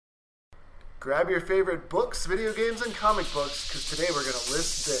Grab your favorite books, video games, and comic books, because today we're going to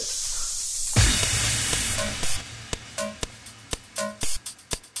list this.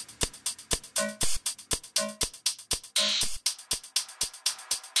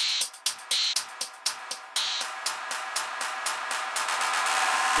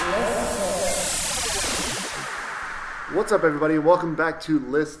 What's up, everybody? Welcome back to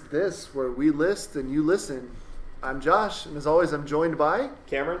List This, where we list and you listen. I'm Josh, and as always, I'm joined by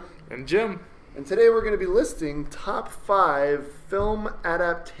Cameron and Jim. And today we're going to be listing top 5 film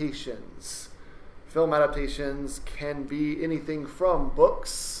adaptations. Film adaptations can be anything from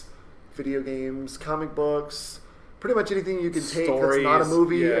books, video games, comic books, pretty much anything you can take that's not a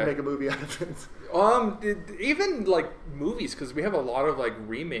movie and make a movie out of it. Even like movies, because we have a lot of like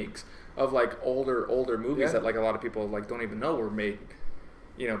remakes of like older movies that like a lot of people like don't even know were made,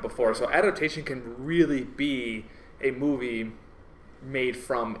 before. So adaptation can really be a movie made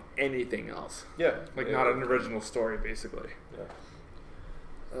from anything else. Yeah. Not an original story, basically.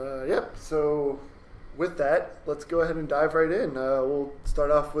 Yep. So with that, let's go ahead and dive right in. We'll start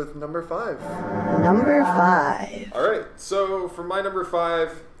off with number 5. Number 5. All right. So for my number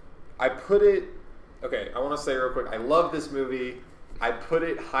 5, I put it... Okay, I want to say real quick, I love this movie. I put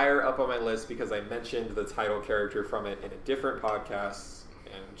it higher up on my list because I mentioned the title character from it in a different podcast,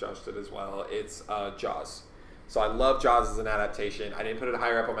 and Josh did as well. It's Jaws. So I love Jaws as an adaptation. I didn't put it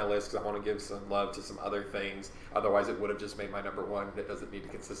higher up on my list because I want to give some love to some other things. Otherwise, it would have just made my number 1. It doesn't need to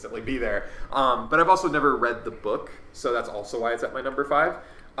consistently be there. But I've also never read the book, so that's also why it's at my number 5.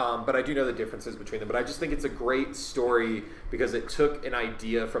 But I do know the differences between them. But I just think it's a great story because it took an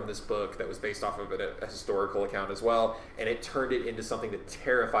idea from this book that was based off of a historical account as well, and it turned it into something that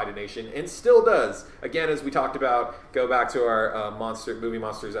terrified a nation and still does. Again, as we talked about, go back to our movie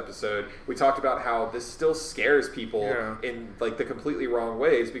monsters episode. We talked about how this still scares people in like the completely wrong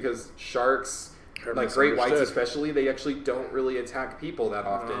ways because sharks. Like great whites especially, they actually don't really attack people that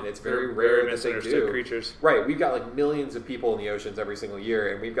often. It's very rare that they do. Creatures. Right, we've got like millions of people in the oceans every single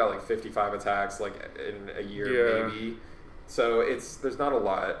year, and we've got like 55 attacks like in a year maybe. So there's not a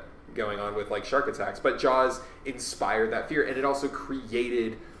lot going on with like shark attacks, but Jaws inspired that fear, and it also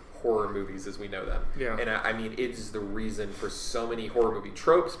created horror movies as we know them. Yeah. And I mean, it's the reason for so many horror movie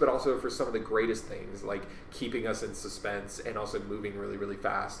tropes, but also for some of the greatest things, like keeping us in suspense and also moving really, really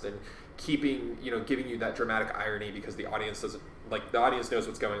fast and keeping, giving you that dramatic irony because the audience doesn't, like the audience knows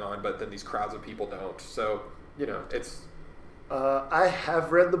what's going on, but then these crowds of people don't. So, it's... I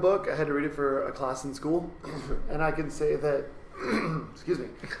have read the book. I had to read it for a class in school. And I can say that, excuse me,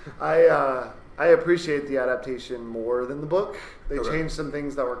 I appreciate the adaptation more than the book. They changed some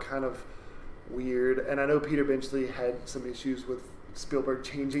things that were kind of weird. And I know Peter Benchley had some issues with Spielberg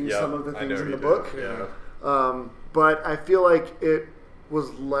changing some of the things in the book. Yeah. But I feel like it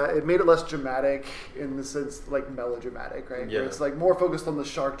made it less dramatic in the sense, like melodramatic, right? Yeah. Where it's like more focused on the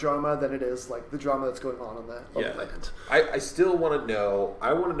shark drama than it is like the drama that's going on the land. I still want to know.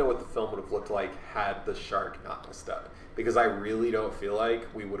 I want to know what the film would have looked like had the shark not messed up, because I really don't feel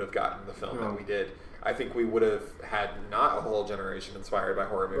like we would have gotten the film that we did. I think we would have had not a whole generation inspired by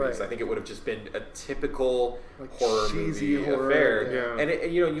horror movies. Right. I think it would have just been a typical like horror cheesy movie horror affair. Yeah.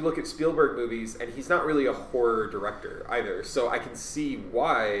 And you look at Spielberg movies, and he's not really a horror director either. So I can see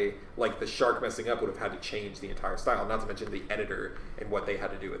why, like, the shark messing up would have had to change the entire style. Not to mention the editor and what they had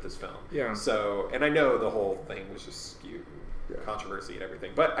to do with this film. Yeah. So, and I know the whole thing was just skewed. Controversy and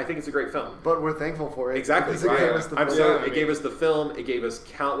everything, but I think it's a great film. But we're thankful for it. Exactly. It gave us the film. It gave us the film. It gave us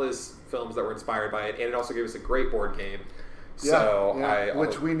countless films that were inspired by it, and it also gave us a great board game.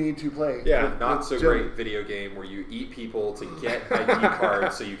 Which we need to play. Yeah, not so great video game where you eat people to get ID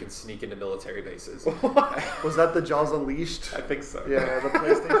cards so you can sneak into military bases. Was that the Jaws Unleashed? I think so. Yeah, the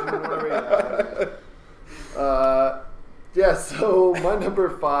PlayStation one. So my number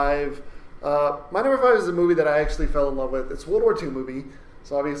 5. My number 5 is a movie that I actually fell in love with. It's a World War II movie,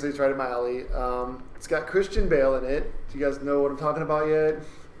 so obviously it's right in my alley. It's got Christian Bale in it. Do you guys know what I'm talking about yet?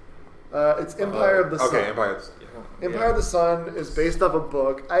 It's Empire of the Sun. Okay, Empire of the Sun is based off a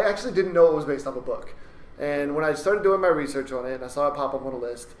book. I actually didn't know it was based off a book. And when I started doing my research on it and I saw it pop up on a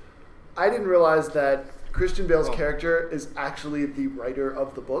list, I didn't realize that Christian Bale's character is actually the writer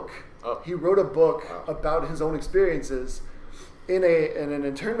of the book. He wrote a book about his own experiences in an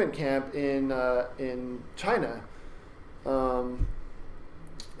internment camp in China,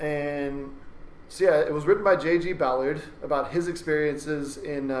 and so it was written by J.G. Ballard about his experiences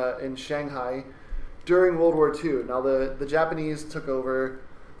in Shanghai during World War II. Now the Japanese took over,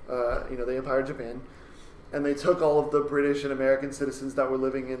 the Empire of Japan, and they took all of the British and American citizens that were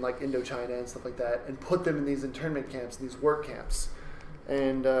living in like Indochina and stuff like that, and put them in these internment camps, these work camps,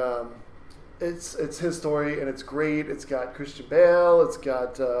 and it's his story, and it's great. It's got Christian Bale. It's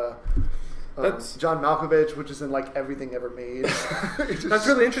got That's- John Malkovich, which is in like everything ever made. That's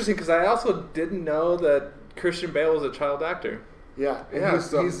really interesting because I also didn't know that Christian Bale was a child actor. Yeah, and Yeah,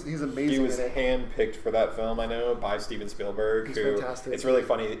 he's amazing. He was in it. handpicked for that film, I know, by Steven Spielberg. He's who, fantastic. It's really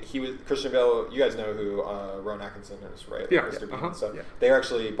funny. He was Christian Bale. You guys know who Rowan Atkinson is, right? Yeah. Mr. Bean Uh-huh. and stuff. Yeah. They were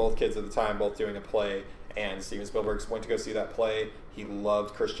actually both kids at the time, both doing a play. And Steven Spielberg went to go see that play. He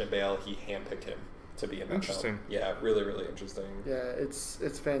loved Christian Bale. He handpicked him to be in that Interesting. film. Yeah, really, really interesting. Yeah, it's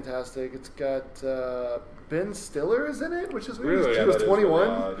fantastic. It's got Ben Stiller is in it, which is weird. Really? He Yeah, was that is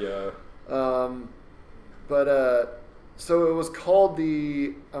 21. really odd, But so it was called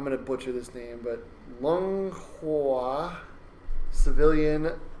the, I'm gonna butcher this name, but Lung Hua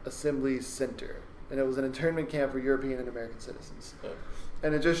Civilian Assembly Center, and it was an internment camp for European and American citizens. yeah.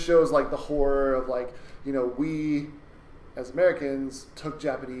 And it just shows like the horror of like, you know, we as Americans took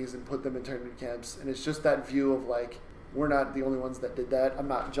Japanese and put them in internment camps, and it's just that view of like, we're not the only ones that did that. I'm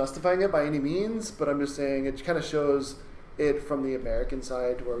not justifying it by any means, but I'm just saying it kind of shows it from the American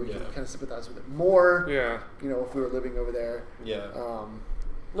side where we can Yeah. kind of sympathize with it more. Yeah. You know, if we were living over there. Yeah. Um,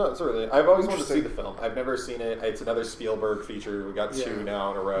 No, it's really. I've always wanted to see Interesting. the film. I've never seen it. It's another Spielberg feature. We got two Yeah.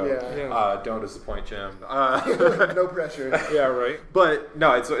 now in a row. Yeah. Yeah. Don't disappoint, Jim. no pressure. Yeah, right. But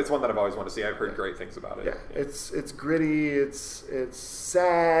no, it's one that I've always wanted to see. I've heard great things about it. Yeah, it's gritty. It's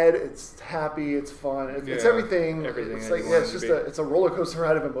sad. It's happy. It's fun. It's Yeah, everything. everything It's that like you yeah, want it's it to just be. it's a roller coaster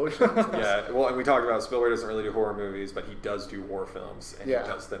ride of emotions. Yeah, well, and we talked about Spielberg doesn't really do horror movies, but he does do war films, and Yeah. he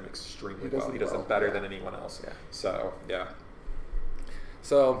does them extremely He does well. them He does them well, better yeah. than anyone else. Yeah. So, yeah.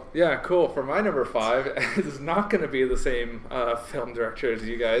 So yeah, cool. For my number 5, it is not going to be the same film director as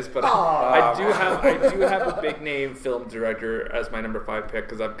you guys, but I do have a big name film director as my number 5 pick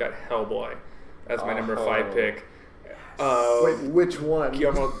because I've got Hellboy as my number 5 pick. Wait, which one?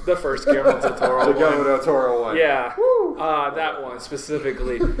 The first Guillermo del Toro The one. Guillermo del Toro one. Yeah, that one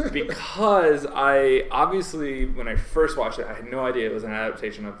specifically because I obviously when I first watched it, I had no idea it was an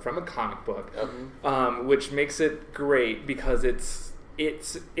adaptation from a comic book, which makes it great because it's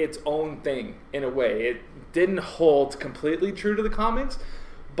its own thing in a way. It didn't hold completely true to the comics,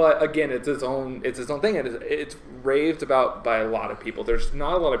 but again, it's its own thing, and it's raved about by a lot of people. There's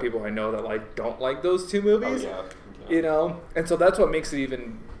not a lot of people I know that like don't like those two movies. Oh, yeah. You know, and so that's what makes it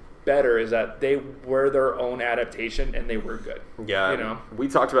even better is that they were their own adaptation and they were good. Yeah, you know. we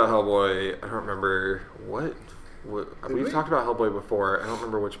talked about Hellboy. I don't remember what we've we? talked about Hellboy before. I don't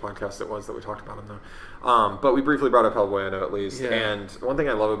remember which podcast it was that we talked about him though. But we briefly brought up Hellboy, I know at least. Yeah. And one thing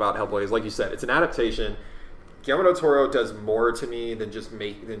I love about Hellboy is, like you said, it's an adaptation. Guillermo del Toro does more to me than just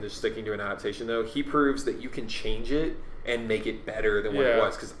sticking to an adaptation, though. He proves that you can change it and make it better than what it Yeah.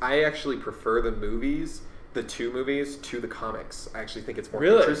 was. Because I actually prefer the two movies, to the comics. I actually think it's more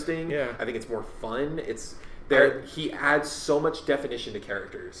Really? interesting. Yeah. I think it's more fun. He adds so much definition to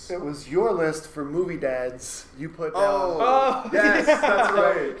characters. It was your list for movie dads. You put down. Oh, yes, yeah. that's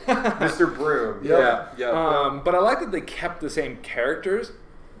right. Mr. Broom. Yep. Yeah. But I like that they kept the same characters.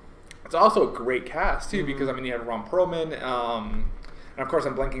 It's also a great cast too because I mean you had Ron Perlman. And of course,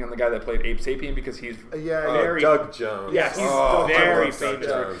 I'm blanking on the guy that played Abe Sapien because he's very Doug Jones. Yeah, he's Oh, I very love Doug famous.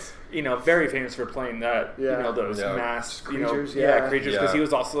 Jones. Very famous for playing that. Yeah. Those Yeah. masked Creatures, creatures. Because Yeah. he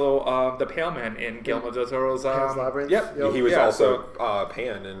was also the Pale Man in Guillermo del Toro's Pan's Labyrinth. Yep. Yep. He was Yeah, also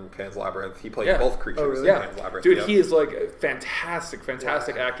Pan in Pan's Labyrinth. He played Yeah. both creatures Oh, really? in Yeah, Pan's Labyrinth. dude, yeah. he is like a fantastic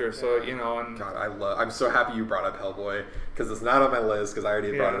Yeah. actor. So and God, I'm so happy you brought up Hellboy because it's not on my list because I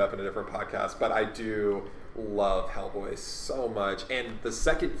already brought Yeah. it up in a different podcast. But I do love Hellboy so much, and the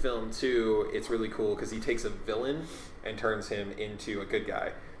second film too. It's really cool because he takes a villain and turns him into a good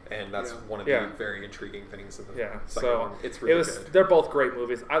guy, and that's Yeah. one of Yeah. the very intriguing things in the yeah, second so one. It's really good. They're both great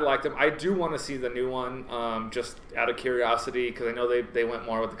movies. I liked them. I do want to see the new one, just out of curiosity because I know they went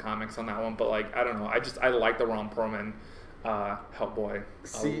more with the comics on that one. But like I don't know, I like the Ron Perlman Hellboy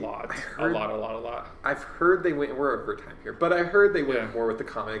See, a lot. I heard- A lot. I've heard they went. We're over time here, but I heard they went Yeah. more with the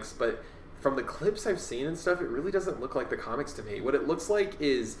comics. But from the clips I've seen and stuff, it really doesn't look like the comics to me. What it looks like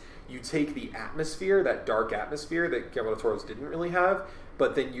is you take the atmosphere, that dark atmosphere that Guillermo del Toro's didn't really have,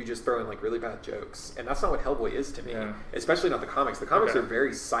 but then you just throw in like really bad jokes, and that's not what Hellboy is to me. Yeah. Especially not the comics. The comics Okay. are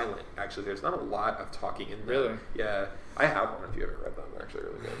very silent. Actually, there's not a lot of talking in them. Really? Yeah. I have one if you haven't read them. They're actually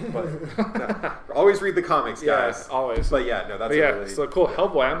really good. But no, always read the comics, guys. Yeah, always. But yeah, no, that's But yeah, a really so cool.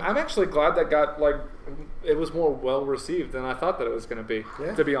 Hellboy. I'm actually glad that got like it was more well received than I thought that it was going to be.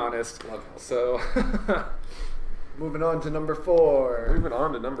 Yeah. To be honest. Love Hellboy. So. Moving on to number 4. Moving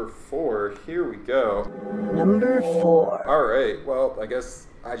on to number 4. Here we go. Number 4. All right. Well, I guess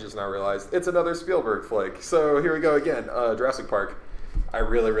I just now realized it's another Spielberg flick. So here we go again. Jurassic Park. I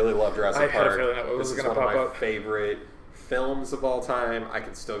really, really love Jurassic I had a Park. feeling that was This is gonna one of pop my up. favorite films of all time. I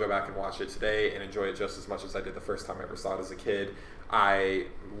can still go back and watch it today and enjoy it just as much as I did the first time I ever saw it as a kid. I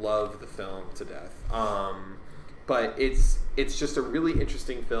love the film to death. But it's just a really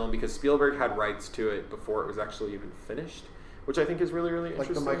interesting film because Spielberg had rights to it before it was actually even finished, which I think is really, really Like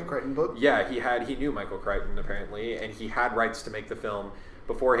interesting. the Michael Crichton book? Yeah, he knew Michael Crichton apparently, and he had rights to make the film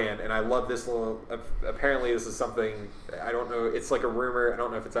beforehand. And I love this little. Apparently, this is something I don't know. It's like a rumor. I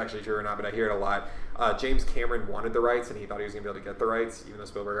don't know if it's actually true or not, but I hear it a lot. James Cameron wanted the rights, and he thought he was going to be able to get the rights, even though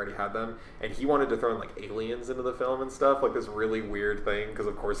Spielberg already had them. And he wanted to throw in like aliens into the film and stuff, like this really weird thing. Because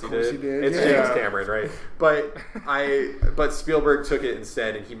of course he did. It's yeah. James Cameron, right? But Spielberg took it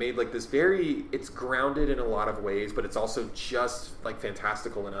instead, and he made like this very. It's grounded in a lot of ways, but it's also just like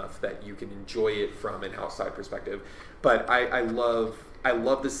fantastical enough that you can enjoy it from an outside perspective. But I love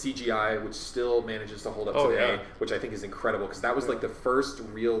the CGI, which still manages to hold up today, which I think is incredible because that was like the first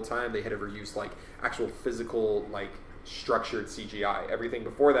real time they had ever used like actual physical, like structured CGI. Everything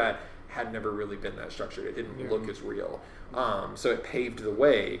before that had never really been that structured. It didn't look as real. So it paved the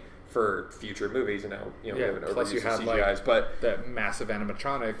way for future movies, and now we have an plus overuse you of had CGIs, like but the massive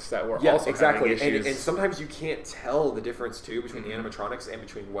animatronics that were yeah, also exactly. having issues. And sometimes you can't tell the difference too between the animatronics and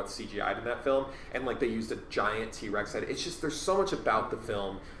between what's CGI'd in that film. And like they used a giant T-Rex head. It's just there's so much about the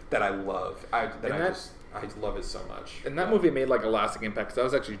film that I love. I love it so much. And that movie made like a lasting impact because I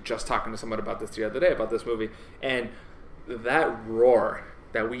was actually just talking to someone about this the other day about this movie, and that roar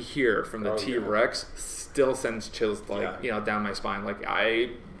that we hear from the T-Rex still sends chills down my spine. Like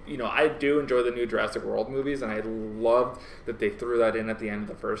I do enjoy the new Jurassic World movies, and I loved that they threw that in at the end of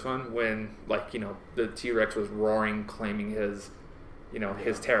the first one when the T-Rex was roaring, claiming his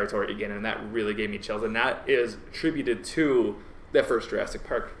territory again, and that really gave me chills. And that is attributed to the first Jurassic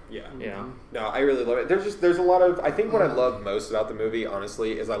Park. Yeah. Yeah. No, I really love it. There's a lot of. I think what I love most about the movie,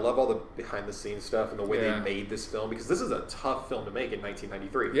 honestly, is I love all the behind the scenes stuff and the way they made this film, because this is a tough film to make in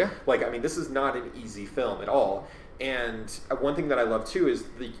 1993. Yeah. Like, I mean, this is not an easy film at all. And one thing that I love too is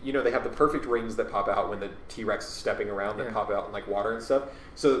they have the perfect rings that pop out when the T-Rex is stepping around that pop out in like water and stuff.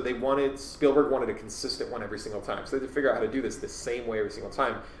 So Spielberg wanted a consistent one every single time. So they had to figure out how to do this the same way every single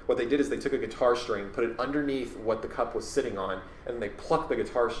time. What they did is they took a guitar string, put it underneath what the cup was sitting on, and they plucked the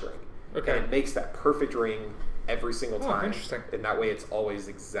guitar string. Okay. And it makes that perfect ring every single time. Interesting. And that way it's always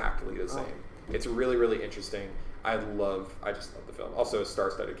exactly the same. It's really, really interesting. I just love the film. Also, a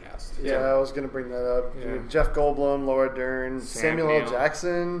star-studded cast. Yeah, I was going to bring that up. Yeah. Jeff Goldblum, Laura Dern, Samuel L.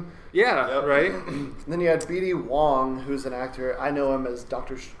 Jackson. Yeah, right? And then you had B.D. Wong, who's an actor. I know him as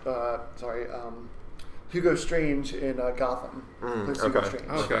Hugo Strange in Gotham. Hugo Strange.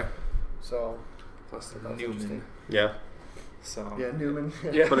 Okay. So, Plus Newman. Yeah. So yeah, Newman.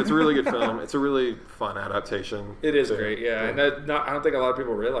 Yeah. But it's a really good film. It's a really fun adaptation. It is great, yeah. And I don't think a lot of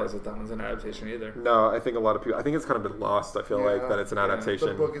people realize that one's an adaptation either. No, I think a lot of people. I think it's kind of been lost. I feel like that it's an adaptation.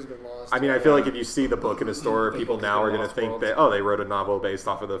 The book has been lost. I mean, I feel like if you see the book in a store, people now are going to think that they wrote a novel based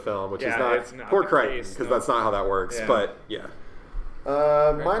off of the film, which is not poor Crichton, because that's not how that works. Yeah. But yeah.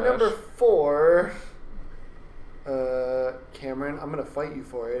 My number 4. Cameron, I'm going to fight you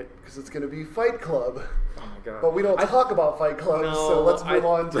for it because it's going to be Fight Club. Oh my god! But we don't talk about Fight Club, so let's move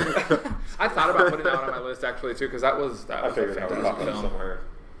on to. I thought about putting that on my list actually too, because that was a fantastic film.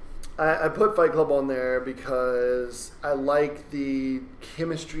 I put Fight Club on there because I like the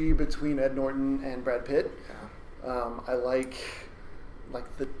chemistry between Ed Norton and Brad Pitt. Yeah. I like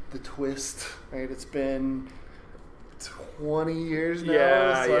the twist. Right, it's been 20 years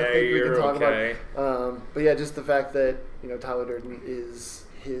now, so I think we can talk about. But yeah, just the fact that Tyler Durden is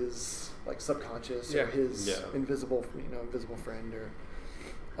his subconscious or his invisible friend, or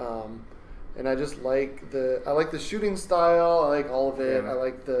and I just like the shooting style. I like all of it. I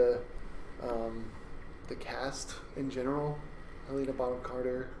like the cast in general. Helena Bonham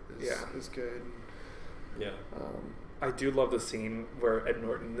Carter is good. Yeah. I do love the scene where Ed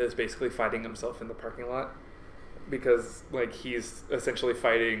Norton is basically fighting himself in the parking lot, because he's essentially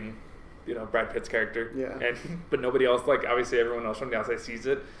fighting Brad Pitt's character, but nobody else, obviously everyone else from the outside sees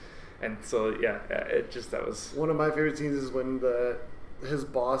it. And so, that was... One of my favorite scenes is when his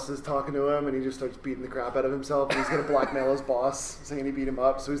boss is talking to him and he just starts beating the crap out of himself, and he's going to blackmail his boss, saying he beat him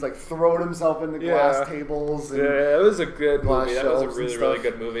up. So he's throwing himself into glass tables. And it was a good movie. That was a really, really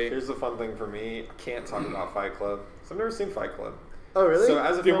good movie. Here's the fun thing for me. I can't talk about Fight Club. So I've never seen Fight Club. Oh, really? So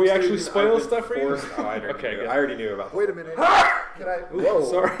as a Did we actually spoil stuff for you? Oh, I already knew about that. Wait a minute. Can I... Whoa.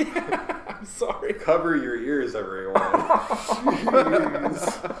 Sorry. I'm sorry. Cover your ears, everyone. Jeez.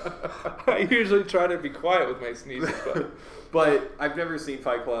 I usually try to be quiet with my sneezes, but I've never seen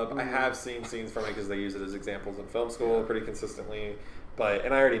Fight Club. I have seen scenes from it because they use it as examples in film school pretty consistently.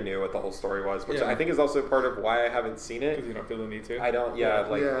 And I already knew what the whole story was, which I think is also part of why I haven't seen it. Because you don't feel the need to. I don't. Yeah,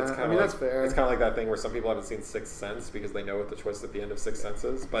 like Yeah, it's kind I of mean, like that's fair. it's kind of like that thing where some people haven't seen Sixth Sense because they know what the twist at the end of Sixth Sense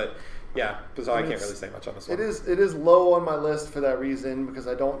is. But yeah, so I can't really say much on this one. It is low on my list for that reason because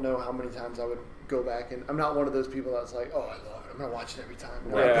I don't know how many times I would go back, and I'm not one of those people that's like, oh, I love it, I'm gonna watch it every time.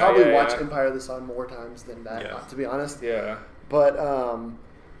 No, Yeah, I probably yeah, watch yeah. Empire of the Sun more times than that, to be honest. Yeah. But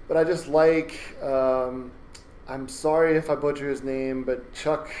I just like I'm sorry if I butcher his name, but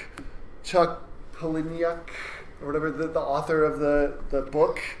Chuck Palahniuk or whatever, the author of the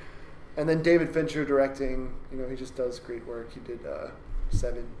book, and then David Fincher directing. You know, he just does great work. He did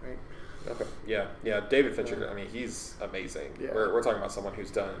Seven, right? Okay. Yeah. David Fincher. I mean, he's amazing. Yeah. We're talking about someone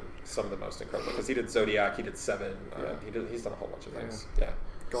who's done some of the most incredible. Because he did Zodiac, he did Seven. He's done a whole bunch of things. Yeah.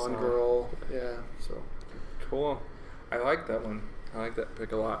 Gone Girl. Yeah. So Cool. I like that one. I like that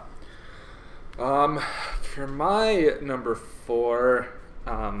pick a lot. For my number 4,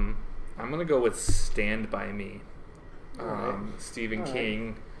 I'm gonna go with Stand By Me. Stephen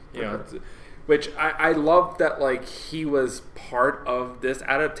King. You know, which I love that like he was part of this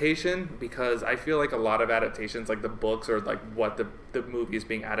adaptation because I feel like a lot of adaptations, like the books or like what the movie is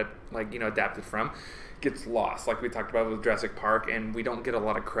being adapted from, gets lost. Like we talked about with Jurassic Park, and we don't get a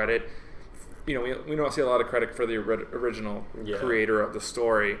lot of credit. You know, we don't see a lot of credit for the original creator of the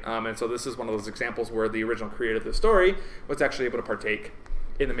story. And so this is one of those examples where the original creator of the story was actually able to partake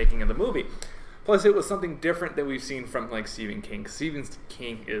in the making of the movie. Plus, it was something different that we've seen from like Stephen King. Stephen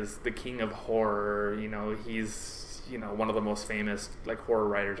King is the king of horror. You know, he's one of the most famous like horror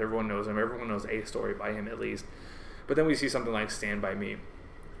writers. Everyone knows him. Everyone knows a story by him at least. But then we see something like Stand By Me,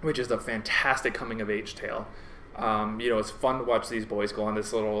 which is a fantastic coming of age tale. It's fun to watch these boys go on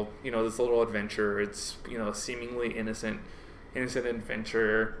this little adventure. It's, seemingly innocent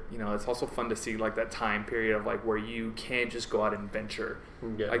adventure. It's also fun to see like that time period of like where you can just go out and venture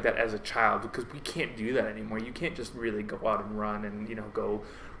like that as a child, because we can't do that anymore. You can't just really go out and run and, go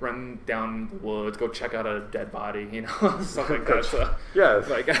run down the woods, go check out a dead body, stuff like that. So,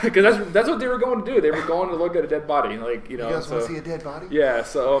 like, because that's what they were going to do. They were going to look at a dead body, like, You guys want to see a dead body? Yeah,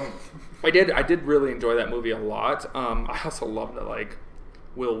 so I did really enjoy that movie a lot. I also loved that like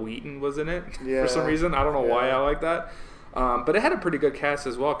Will Wheaton was in it for some reason. I don't know why I like that. But it had a pretty good cast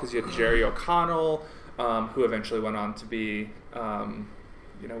as well because you had Jerry O'Connell, who eventually went on to be,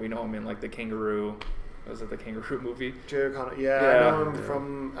 we know him in like the Kangaroo. Was it the Kangaroo movie? Jerry O'Connell. Yeah, I know him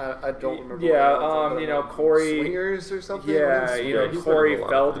from. I don't remember. Yeah, Corey Swingers or something. Yeah, Corey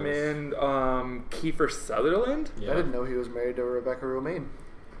Feldman, Kiefer Sutherland. Yeah. I didn't know he was married to Rebecca Romijn.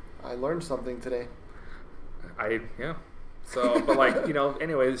 I learned something today. So, but like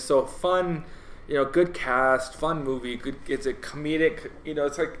anyways, so fun. Good cast, fun movie. Good. It's a comedic.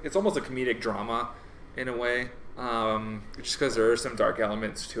 It's almost a comedic drama, in a way. Just because there are some dark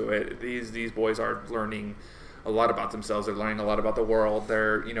elements to it. These boys are learning a lot about themselves. They're learning a lot about the world.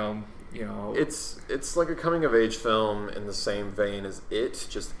 They're It's like a coming of age film in the same vein as It.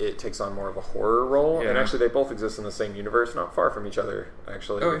 Just It takes on more of a horror role, and actually they both exist in the same universe, not far from each other.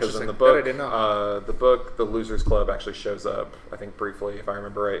 Actually, because in the book, I didn't know. The Losers Club actually shows up. I think briefly, if I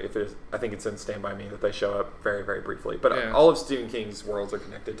remember right. I think it's in Stand By Me that they show up very, very briefly. But all of Stephen King's worlds are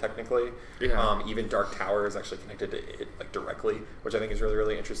connected technically. Yeah. Even Dark Tower is actually connected to It like directly, which I think is really,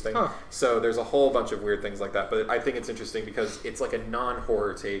 really interesting. Huh. So there's a whole bunch of weird things like that. But I think it's interesting because it's like a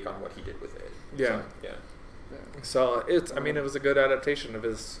non-horror take on what he did with it. Yeah. So it was a good adaptation of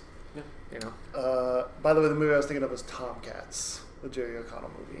his, By the way, the movie I was thinking of was Tomcats, the Jerry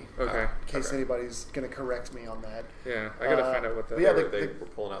O'Connell movie. Okay. In case anybody's going to correct me on that. Yeah, I got to find out what that is. They were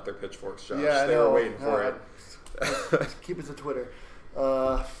pulling out their pitchforks, Josh. Yeah, they were waiting for it. Keep it to Twitter.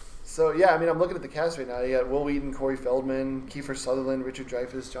 I'm looking at the cast right now. You got Will Wheaton, Corey Feldman, Kiefer Sutherland, Richard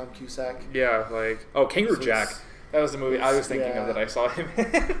Dreyfuss, John Cusack. Yeah, Kangaroo Jack. That was the movie I was thinking of that I saw him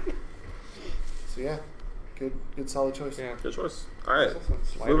in. So good solid choice. Yeah, good choice. All right,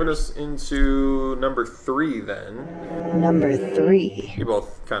 moving us into number 3 then. Number 3. You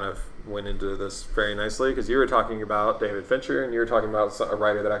both kind of went into this very nicely because you were talking about David Fincher and you were talking about a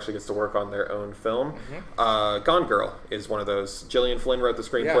writer that actually gets to work on their own film. Mm-hmm. Gone Girl is one of those. Gillian Flynn wrote the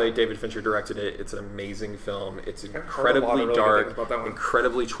screenplay. Yeah. David Fincher directed it. It's an amazing film. It's incredibly dark,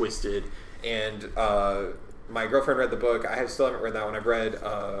 incredibly twisted, and my girlfriend read the book. I still haven't read that one.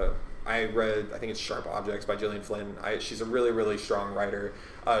 I think it's Sharp Objects by Gillian Flynn. She's a really, really strong writer.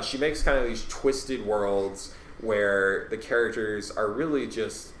 She makes kind of these twisted worlds where the characters are really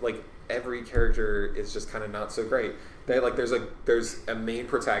just like every character is just kind of not so great. They like there's a main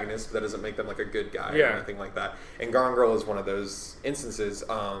protagonist, but that doesn't make them like a good guy or anything like that. And Gone Girl is one of those instances.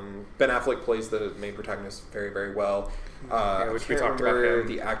 Ben Affleck plays the main protagonist very, very well. Which we talked about him.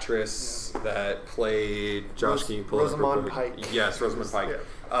 The actress that played Josh King, Rosamund Pike. Yes, Rosamund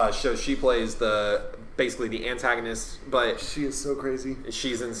Pike. So she plays basically the antagonist, but she is so crazy.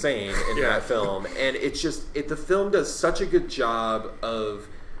 She's insane in that film, and it's just the film does such a good job of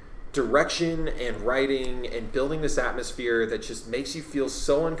direction and writing and building this atmosphere that just makes you feel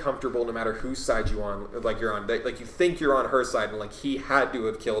so uncomfortable no matter whose side you're on. Like you think you're on her side and like he had to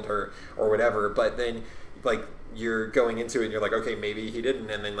have killed her or whatever, but then like you're going into it and you're like, okay, maybe he didn't,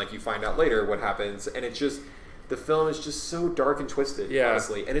 and then like you find out later what happens, and it's just the film is just so dark and twisted,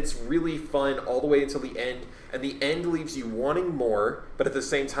 honestly, and it's really fun all the way until the end, and the end leaves you wanting more, but at the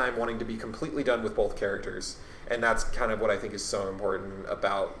same time wanting to be completely done with both characters. And that's kind of what I think is so important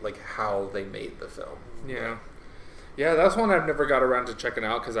about like how they made the film. Yeah, that's one I've never got around to checking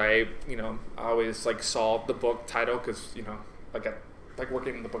out because I always like saw the book title because like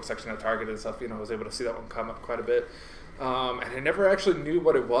working in the book section at Target and stuff. I was able to see that one come up quite a bit, and I never actually knew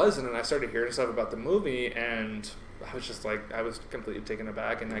what it was. And then I started hearing stuff about the movie, and I was just like, I was completely taken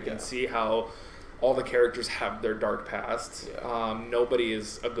aback. And I can see how all the characters have their dark past. Nobody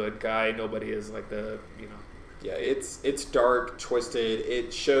is a good guy. Nobody is like Yeah, it's dark, twisted.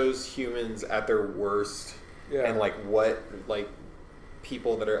 It shows humans at their worst, and like what like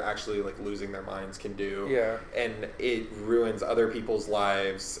people that are actually like losing their minds can do. Yeah, and it ruins other people's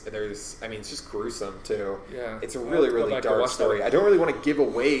lives. It's just gruesome too. Yeah, it's a really dark story. I don't really want to give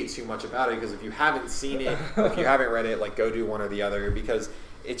away too much about it because if you haven't seen it, if you haven't read it, like go do one or the other because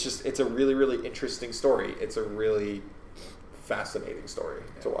it's a really interesting story. It's a really fascinating story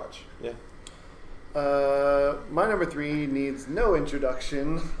to watch. Yeah. My number 3 needs no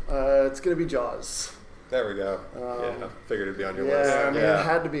introduction. It's going to be Jaws. There we go. Figured it'd be on your list. Yeah, I mean, it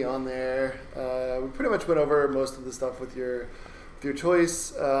had to be on there. We pretty much went over most of the stuff with your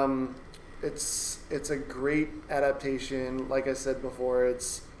choice. It's a great adaptation. Like I said before,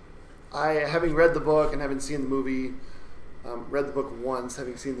 having read the book and having seen the movie, read the book once,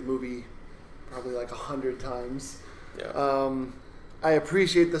 having seen the movie probably like 100 times. Yeah. I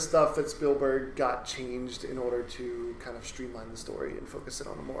appreciate the stuff that Spielberg got changed in order to kind of streamline the story and focus it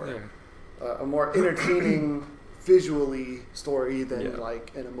on a more entertaining visually story than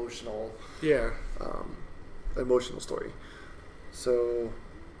like an emotional story. So,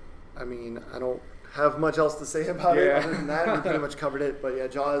 I mean, I don't have much else to say about it other than that. We pretty much covered it. But yeah,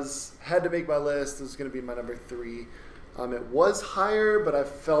 Jaws had to make my list. It was going to be my number 3. It was higher, but I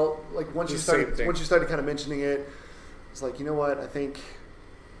felt like once you started kind of mentioning it, it's like, you know what, I think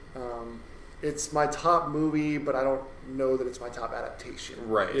it's my top movie, but I don't know that it's my top adaptation.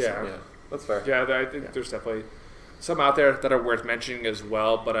 Right. Yeah. That's fair. Yeah, I think there's definitely some out there that are worth mentioning as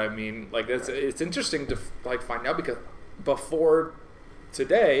well. But I mean, like it's interesting to like find out because before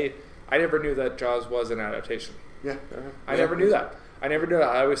today, I never knew that Jaws was an adaptation. Yeah. I never knew that.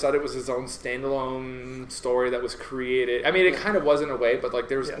 I always thought it was his own standalone story that was created. I mean, it kind of was in a way, but like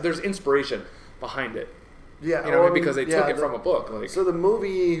there's inspiration behind it. Yeah, because they took it from a book. Like, so the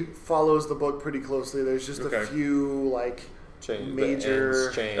movie follows the book pretty closely. There's just a few like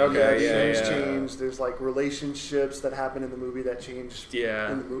major change. There's like relationships that happen in the movie that change.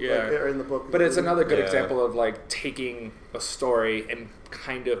 Or in the book. But it's another good example of like taking a story and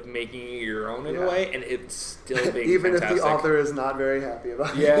kind of making it your own in a way, and it's still being even fantastic. if the author is not very happy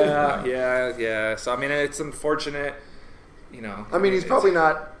about it. Yeah. So I mean, it's unfortunate. I mean, he's probably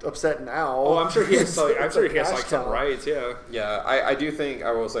not upset now. Oh, I'm sure he has. Like some rights. Yeah. Yeah, I do think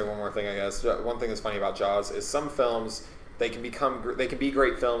I will say one more thing. I guess one thing that's funny about Jaws is some films they can be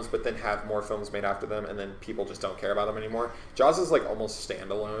great films, but then have more films made after them, and then people just don't care about them anymore. Jaws is like almost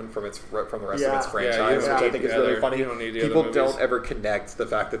standalone from the rest of its franchise, which I think is really funny. People don't ever connect the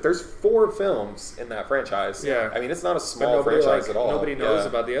fact that there's 4 films in that franchise. Yeah, I mean it's not a small franchise at all. Nobody knows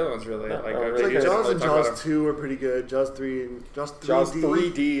about the other ones really. Jaws and Jaws 2 are pretty good. Jaws 3 and Jaws 3D. Jaws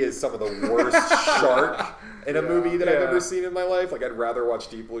 3D is some of the worst shark in a movie that I've ever seen in my life. Like I'd rather watch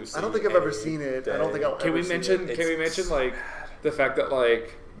Deep Blue Sea. I don't think I've ever seen it. I don't think I'll. Can we mention like the fact that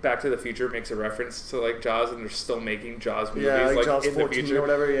like Back to the Future makes a reference to like Jaws and they're still making Jaws movies like Jaws in the future or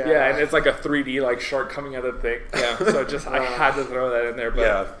whatever. Yeah, and it's like a 3D like shark coming out of the thing. Yeah, so just I had to throw that in there.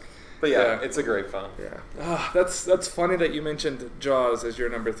 But it's a great film. Yeah, that's funny that you mentioned Jaws as your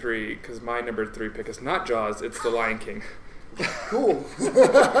number 3 because my number 3 pick is not Jaws. It's The Lion King. Cool.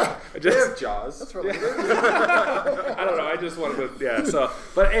 Just, Jaws. That's related. I don't know. I just wanted to, yeah. So,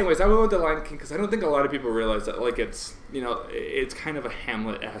 but anyways, I went with The Lion King because I don't think a lot of people realize that, like, it's, you know, it's kind of a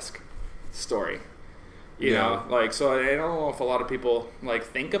Hamlet-esque story. You know, like, so I don't know if a lot of people, like,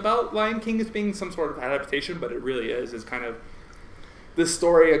 think about Lion King as being some sort of adaptation, but it really is. It's kind of the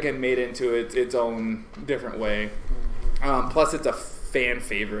story, again, made into its own different way. Plus, it's a fan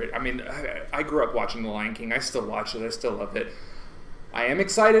favorite. I mean, I grew up watching The Lion King. I still watch it. I still love it. I am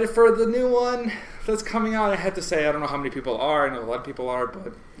excited for the new one that's coming out. I have to say, I don't know how many people are. I know a lot of people are,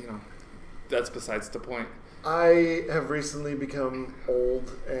 but, you know, that's besides the point. I have recently become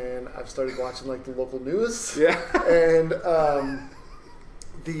old, and I've started watching like the local news. Yeah. And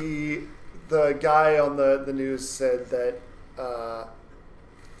the guy on the news said that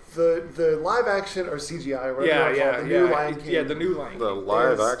the live action or CGI or whatever you want to call it, the new Lion King. The new Lion King. The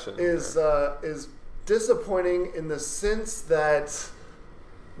live action is disappointing in the sense that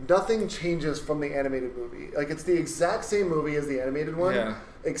nothing changes from the animated movie. Like, it's the exact same movie as the animated one. Yeah.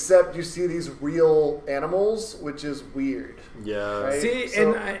 Except you see these real animals, which is weird. Yeah. Right? See,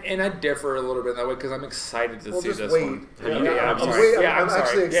 So- and I differ a little bit that way because I'm excited to see just this wait. one. Have you- I'm I'm sorry. wait, Yeah, I'm I'm sorry.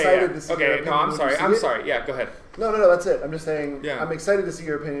 actually Yeah, excited yeah. to see Okay, your no, opinion I'm when sorry. you see I'm it. sorry. Yeah, go ahead. No, that's it. I'm just saying, Yeah. I'm excited to see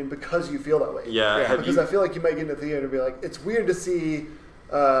your opinion because you feel that way. Yeah. Yeah. Have Because you, I feel like you might get into the theater and be like, it's weird to see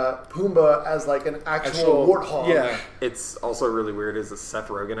Pumbaa as like an actual warthog. Yeah. it's also really weird. Is it's Seth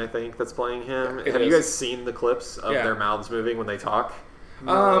Rogen, I think, that's playing him. It Have you is. guys seen the clips of Yeah. their mouths moving when they talk?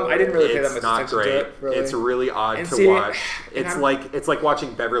 I didn't really pay that It's much not attention great. to it. Really? It's really odd And to see, watch. and It's like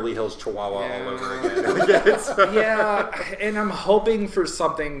watching Beverly Hills Chihuahua Yeah. all over again. Like, it's- Yeah, and I'm hoping for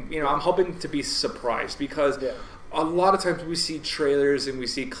something, you know, I'm hoping to be surprised because Yeah. a lot of times we see trailers and we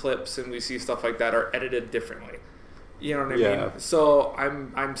see clips and we see stuff like that are edited differently. You know what I Yeah. mean? So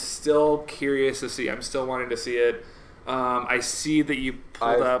I'm still curious to see. I'm still wanting to see it. I see that you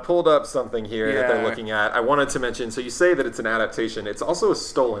I've pulled up something here that they're Yeah. looking at. I wanted to mention, so you say that it's an adaptation. It's also a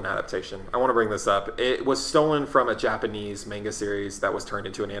stolen adaptation. I want to bring this up. It was stolen from a Japanese manga series that was turned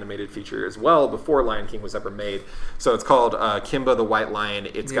into an animated feature as well before Lion King was ever made. So it's called Kimba the White Lion.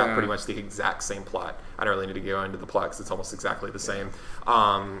 It's got Yeah. pretty much the exact same plot. I don't really need to go into the plot because it's almost exactly the same.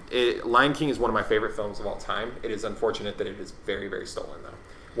 Lion King is one of my favorite films of all time. It is unfortunate that it is very, very stolen, though.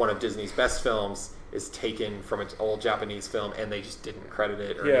 One of Disney's best films is taken from an old Japanese film, and they just didn't credit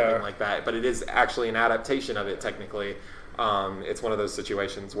it or anything like that. But it is actually an adaptation of it, technically. It's one of those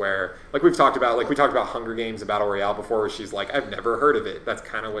situations where, like we talked about Hunger Games and Battle Royale before, where she's like, I've never heard of it. That's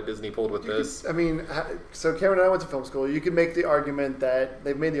kind of what Disney pulled with this. I mean, so Cameron and I went to film school. You could make the argument that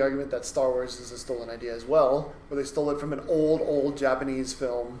they've made the argument that Star Wars is a stolen idea as well, where they stole it from an old Japanese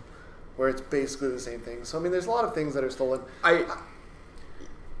film, where it's basically the same thing. So I mean, there's a lot of things that are stolen.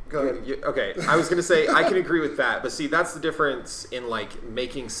 Go ahead. Okay, I was gonna say I can agree with that, but see, that's the difference in like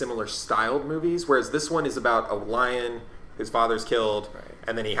making similar styled movies. Whereas this one is about a lion, his father's killed,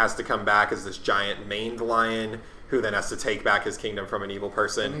 and then he has to come back as this giant maned lion who then has to take back his kingdom from an evil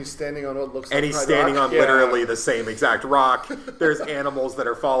person. And he's standing on what looks like And he's Pride standing Rock. on literally the same exact rock. There's animals that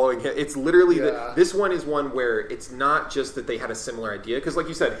are following him. It's literally this one is one where it's not just that they had a similar idea, because like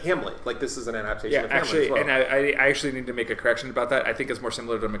you said, Hamlet, like this is an adaptation of Hamlet actually, as well. and I actually need to make a correction about that. I think it's more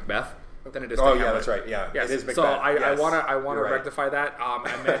similar to Macbeth than it is to Oh Hamlet. yeah, that's right. Yeah, Yes. it is Macbeth. So I Yes. want to You're right. rectify that.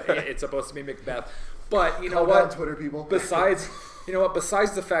 I meant it's supposed to be Macbeth, but you know Call that on what? Twitter, people. Besides, you know what?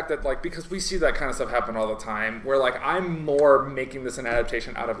 Besides the fact that like because we see that kind of stuff happen all the time, where like I'm more making this an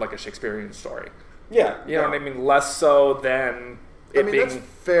adaptation out of like a Shakespearean story. Yeah, You know what I mean? Less so than it I mean, being that's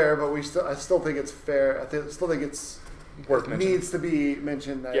fair, but I still think it's fair. Still think it's worth it mentioning. needs to be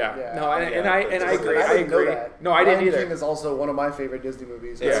mentioned. That, No, and I agree. I I didn't know agree. that. No, I didn't Lion either. King is also one of my favorite Disney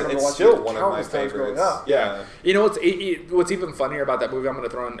movies. I It's, remember it's watching still it one of my countless times growing favorites. up. Yeah. You know what's even funnier about that movie? I'm going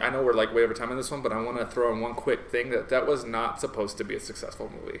to throw in. I know we're like way over time on this one, but I want to throw in one quick thing that was not supposed to be a successful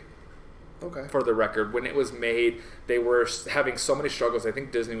movie. Okay. For the record, when it was made, they were having so many struggles. I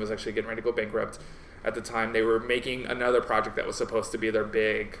think Disney was actually getting ready to go bankrupt at the time. They were making another project that was supposed to be their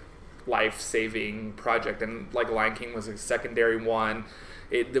big life-saving project, and like Lion King was a secondary one.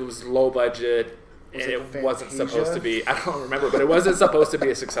 It was low budget. Was And it it wasn't Fantasia? supposed to be. I don't remember, but it wasn't supposed to be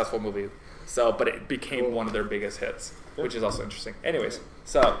a successful movie. So, but it became one of their biggest hits, which is also interesting. Anyways,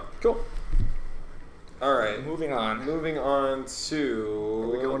 so Cool. All right. moving on. Moving on to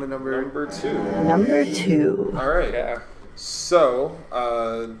Are we going to number 2. Number 2. All right. Yeah. So,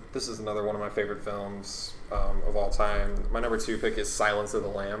 this is another one of my favorite films of all time. My number 2 pick is Silence of the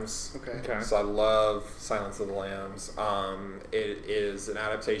Lambs. Okay. So I love Silence of the Lambs. It is an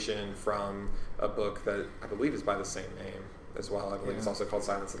adaptation from a book that I believe is by the same name as well. I believe it's also called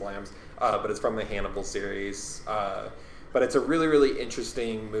Silence of the Lambs. But it's from the Hannibal series. But it's a really, really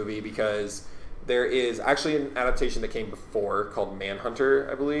interesting movie because there is actually an adaptation that came before called Manhunter,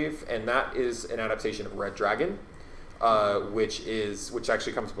 I believe, and that is an adaptation of Red Dragon, which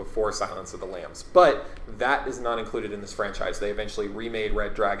actually comes before Silence of the Lambs. But that is not included in this franchise. They eventually remade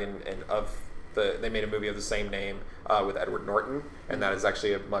Red Dragon, and they made a movie of the same name with Edward Norton, and that is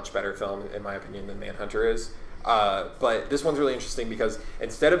actually a much better film, in my opinion, than Manhunter is. But this one's really interesting because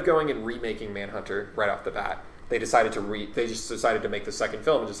instead of going and remaking Manhunter right off the bat, they just decided to make the second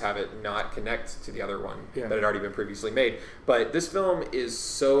film and just have it not connect to the other one that had already been previously made. But this film is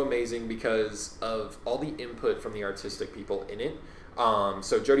so amazing because of all the input from the artistic people in it.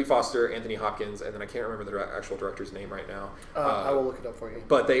 So Jodie Foster, Anthony Hopkins, and then I can't remember the actual director's name right now. I will look it up for you.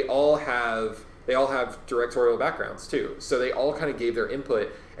 But they all have directorial backgrounds too. So they all kind of gave their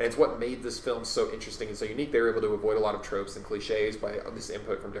input, and it's what made this film so interesting and so unique. They were able to avoid a lot of tropes and cliches by this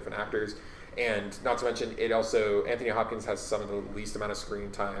input from different actors. And not to mention, Anthony Hopkins has some of the least amount of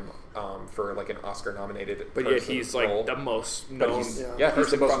screen time for like an Oscar-nominated. But yet he's role. like the most known. He's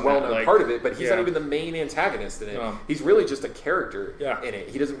the most well-known part of it. But he's not even the main antagonist in it. He's really just a character in it.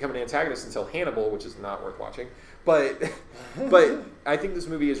 He doesn't become an antagonist until Hannibal, which is not worth watching. But I think this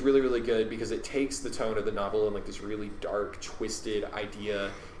movie is really, really good because it takes the tone of the novel and like this really dark, twisted idea,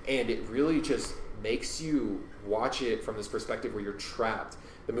 and it really just makes you watch it from this perspective where you're trapped.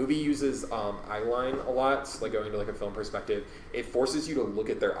 The movie uses eyeline a lot, like going to like a film perspective. It forces you to look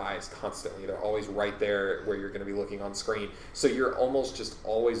at their eyes constantly. They're always right there where you're going to be looking on screen. So you're almost just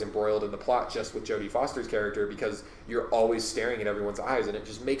always embroiled in the plot just with Jodie Foster's character because you're always staring at everyone's eyes, and it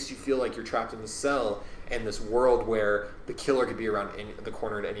just makes you feel like you're trapped in the cell and this world where the killer could be around the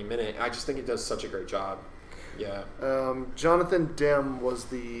corner at any minute. I just think it does such a great job. Yeah. Jonathan Demme was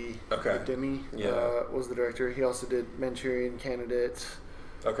the Demme was the director. He also did Manchurian Candidate.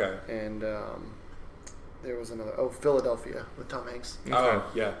 Okay. And there was another. Philadelphia with Tom Hanks. Oh,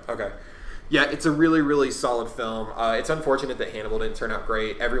 yeah. Okay. Yeah, it's a really, really solid film. It's unfortunate that Hannibal didn't turn out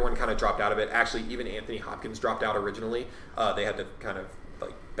great. Everyone kind of dropped out of it. Actually, even Anthony Hopkins dropped out originally. They had to kind of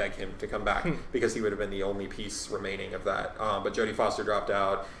like beg him to come back because he would have been the only piece remaining of that. But Jodie Foster dropped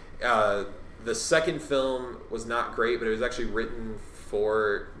out. The second film was not great, but it was actually written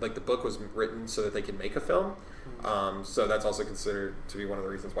for, like, the book was written so that they could make a film. So that's also considered to be one of the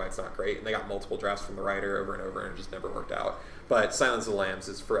reasons why it's not great. And they got multiple drafts from the writer over and over, and it just never worked out. But Silence of the Lambs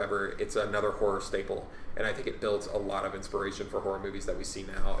is forever. It's another horror staple, and I think it builds a lot of inspiration for horror movies that we see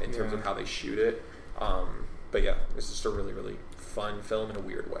now in terms of how they shoot it. But yeah, it's just a really, really fun film in a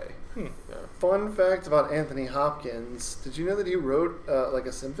weird way. Yeah. Fun fact about Anthony Hopkins: did you know that he wrote like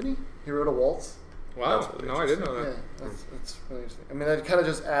a symphony? He wrote a waltz. Wow, really I didn't know that. Yeah, that's really interesting. I mean, that kind of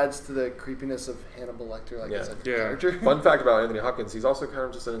just adds to the creepiness of Hannibal Lecter, as a character. Fun fact about Anthony Hopkins: he's also kind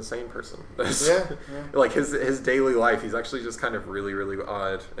of just an insane person. Like his daily life, he's actually just kind of really, really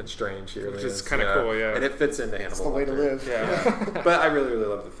odd and strange. Which is kind of cool, yeah. And it fits into Hannibal. It's the way to live. Yeah. But I really, really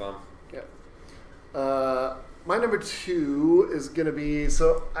love the film. Yeah. My number 2 is going to be,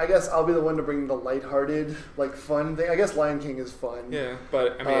 so I guess I'll be the one to bring the lighthearted, like, fun thing. I guess Lion King is fun. Yeah,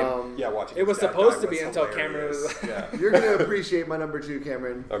 but, I mean, watching it was supposed to be until Cameron was... You're going to appreciate my number 2,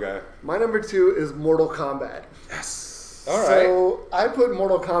 Cameron. Okay. My number 2 is Mortal Kombat. Yes. All right. So I put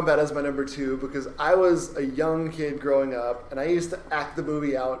Mortal Kombat as my number 2 because I was a young kid growing up, and I used to act the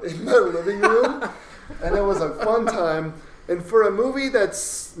movie out in my living room, and it was a fun time. And for a movie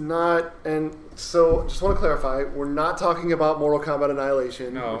that's not, and so just want to clarify, we're not talking about Mortal Kombat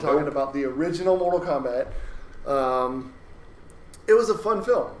Annihilation. No. We're talking about the original Mortal Kombat. It was a fun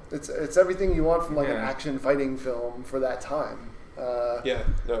film. It's everything you want from an action fighting film for that time. It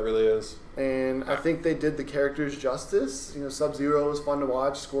really is. And I think they did the characters justice. Sub-Zero was fun to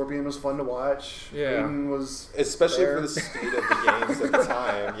watch. Scorpion was fun to watch. Yeah. Raiden was especially there. for the state of the games at the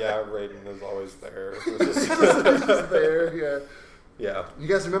time. Yeah, Raiden is always there. just there, yeah. Yeah. You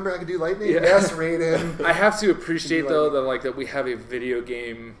guys remember I could do lightning? Yeah. Yes, Raiden. I have to appreciate though that we have a video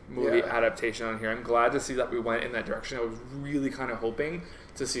game movie adaptation on here. I'm glad to see that we went in that direction. I was really kind of hoping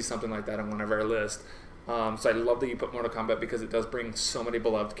to see something like that on one of our lists. So I love that you put Mortal Kombat because it does bring so many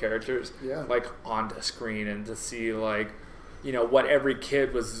beloved characters onto screen, and to see what every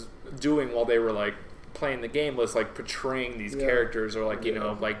kid was doing while they were playing the game was portraying these characters, or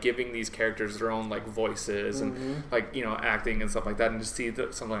giving these characters their own voices and acting and stuff like that, and just see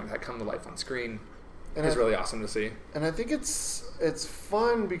something like that come to life on screen is really awesome to see. And I think it's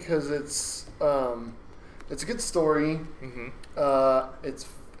fun because it's a good story.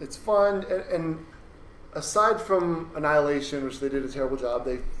 It's fun and aside from Annihilation, which they did a terrible job,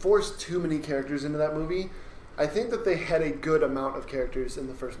 they forced too many characters into that movie. I think that they had a good amount of characters in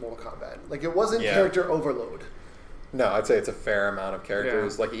the first Mortal Kombat. It wasn't character overload. No, I'd say it's a fair amount of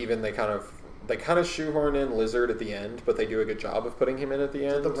characters. Yeah. Like even they kind of shoehorn in Lizard at the end, but they do a good job of putting him in at the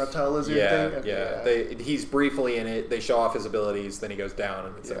end. The reptile lizard yeah, thing? Yeah. He's briefly in it. They show off his abilities, then he goes down,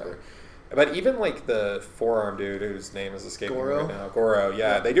 and it's over. But even like the forearm dude whose name is escaping me right now, Goro,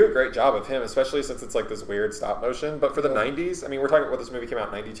 they do a great job of him, especially since it's like this weird stop motion. But for the 90s, I mean, we're talking about this movie came out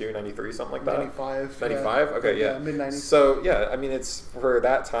in 92, 93, something like that. 95. 95? Okay, yeah. Mid-90s. So, yeah, I mean, it's for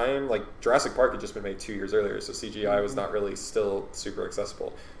that time, like Jurassic Park had just been made 2 years earlier, so CGI was not really still super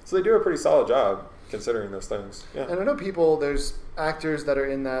accessible. So they do a pretty solid job considering those things. Yeah. And I know there's actors that are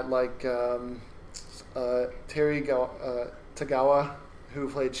in that, like Terry Tagawa, who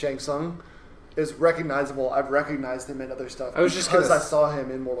played Shang Tsung, is recognizable. I've recognized him in other stuff I saw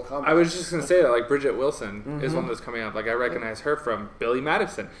him in Mortal Kombat. I was just going to say that, like, Bridget Wilson is one that's coming up. Like, I recognize her from Billy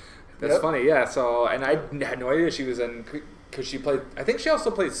Madison. That's funny, yeah. So, and I had no idea she was in, because she played, I think she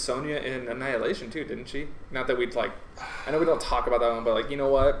also played Sonya in Annihilation too, didn't she? Not that we'd like, I know we don't talk about that one, but like, you know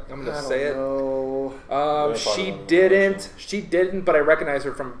what? I'm going to say it. She didn't, but I recognize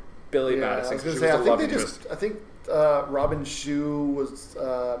her from Billy Madison. I was going to say, I think Robin Shue was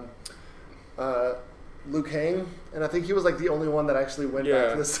Liu Kang, and I think he was like the only one that actually went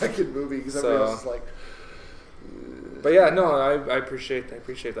back to the second movie because everybody else is like. But yeah, no, I appreciate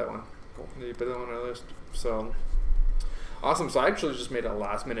that one. Cool. You put that one on our list. So awesome. So I actually just made a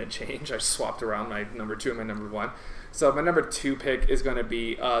last minute change. I swapped around my number 2 and my number 1. So my number 2 pick is going to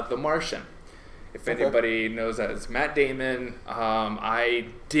be The Martian. If anybody knows that, it's Matt Damon. I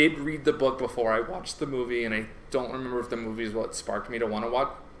did read the book before I watched the movie, and I don't remember if the movie is what sparked me to want to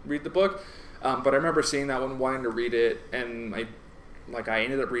read the book. But I remember seeing that one, wanting to read it, and I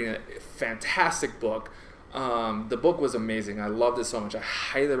ended up reading it. Fantastic book. The book was amazing. I loved it so much. I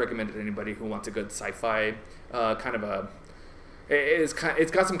highly recommend it to anybody who wants a good sci-fi kind of a. It's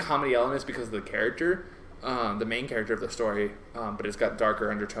got some comedy elements because of the character, the main character of the story, but it's got darker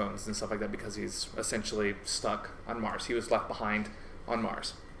undertones and stuff like that because he's essentially stuck on Mars. He was left behind on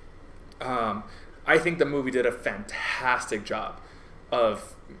Mars. I think the movie did a fantastic job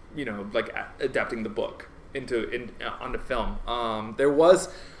of, adapting the book onto film.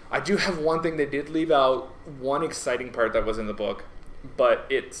 I do have one thing they did leave out, one exciting part that was in the book, but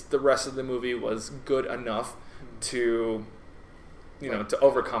the rest of the movie was good enough to to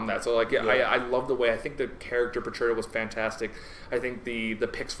overcome that. So I love the way, I think the character portrayal was fantastic. I think the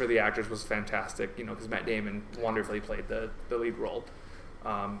picks for the actors was fantastic, because Matt Damon wonderfully played the lead role.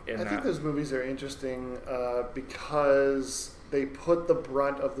 I think those movies are interesting because they put the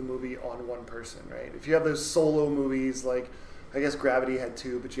brunt of the movie on one person, right? If you have those solo movies, like I guess Gravity had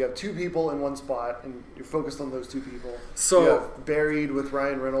 2, but you have 2 people in one spot, and you're focused on those 2 people. So you have Buried with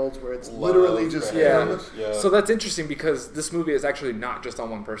Ryan Reynolds, where it's literally just him. Yeah. So that's interesting because this movie is actually not just on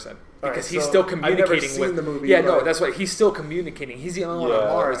one person because he's still communicating. I've never seen the movie. Yeah, no, that's what he's still communicating. He's the only one on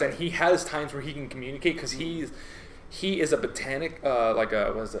Mars, and he has times where he can communicate because he is a botanic,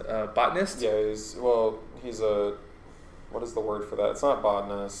 a botanist. Yeah, he's a. What is the word for that? It's not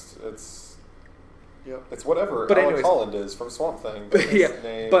botanist. It's whatever Alan Holland is from Swamp Thing.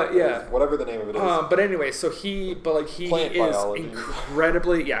 Whatever the name of it is. But anyway, so he Plant is biology.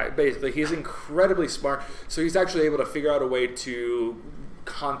 basically he's incredibly smart. So he's actually able to figure out a way to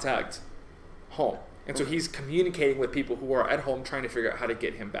contact home, and so he's communicating with people who are at home, trying to figure out how to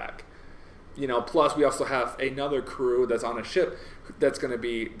get him back. Plus we also have another crew that's on a ship that's going to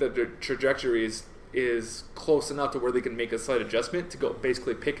be the trajectory is close enough to where they can make a slight adjustment to go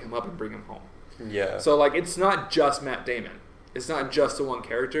basically pick him up and bring him home. Yeah. So it's not just Matt Damon. It's not just the one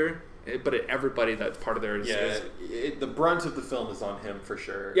character, but everybody that's part of there is. Yeah. The brunt of the film is on him for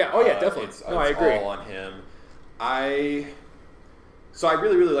sure. Yeah. Oh yeah, definitely. I agree. All on him. So I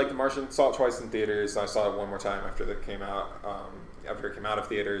really, really liked The Martian. Saw it twice in theaters. I saw it one more time after it came out. After it came out of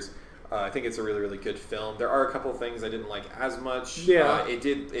theaters. I think it's a really, really good film. There are a couple of things I didn't like as much. Yeah. It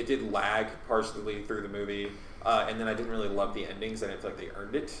did lag partially through the movie. And then I didn't really love the endings. I didn't feel like they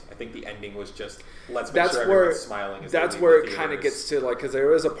earned it. I think the ending was just, let's make sure everyone's smiling. That's where it kind of gets to, because there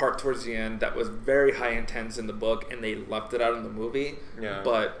was a part towards the end that was very high intense in the book, and they left it out in the movie. Yeah.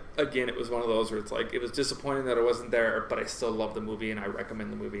 But, again, it was one of those where it's it was disappointing that it wasn't there, but I still love the movie, and I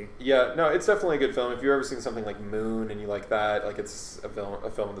recommend the movie. Yeah, no, it's definitely a good film. If you've ever seen something like Moon and you like that, it's a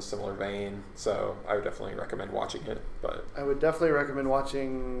film in a similar vein. So I would definitely recommend watching it. But I would definitely recommend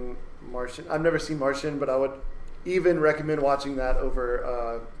watching Martian. I've never seen Martian, but I would even recommend watching that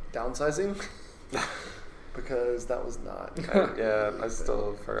over Downsizing because that was not. I've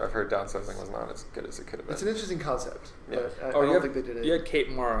heard Downsizing was not as good as it could have been. It's an interesting concept. Yeah. But I don't think they did it. You had Kate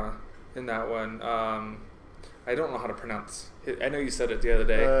Mara in that one. I don't know how to pronounce. I know you said it the other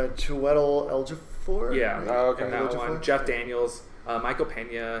day. Chiwetel Ejiofor. Yeah. right? Oh, okay. And that Ejiofor? one. Jeff Daniels, Michael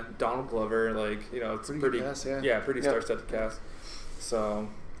Pena, Donald Glover. Like, it's Pretty pretty. good cast, yeah. Pretty Yeah. star-studded cast. So,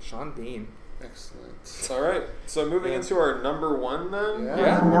 Sean Bean. Excellent. All right. So moving Yeah. into our number one then.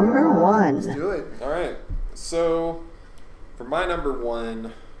 Yeah. Number Let's one. do it. All right. So for my number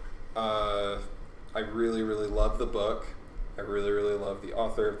one, I really, really love the book. I really, really love the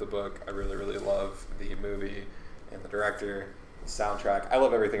author of the book. I really, really love the movie and the director, the soundtrack. I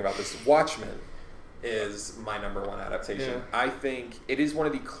love everything about this. Watchmen is my number one adaptation. Yeah. I think it is one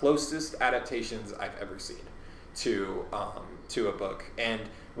of the closest adaptations I've ever seen to a book. And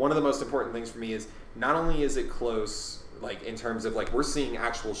one of the most important things for me is not only is it close, like in terms of like we're seeing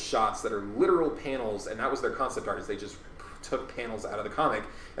actual shots that are literal panels, and that was their concept art. Is they just took panels out of the comic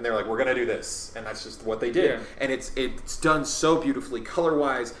and they're like, we're gonna do this, and that's just what they did. Yeah. And it's done so beautifully, color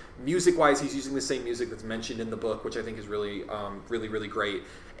wise, music wise. He's using the same music that's mentioned in the book, which I think is really really great.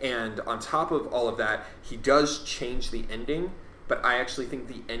 And on top of all of that, he does change the ending, but I actually think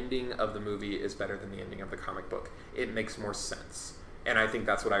the ending of the movie is better than the ending of the comic book. It makes more sense. And I think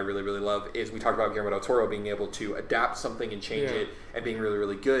that's what I really, really love is we talked about Guillermo del Toro being able to adapt something and change it, and being really,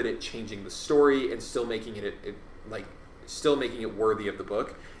 really good at changing the story and still making it still making it worthy of the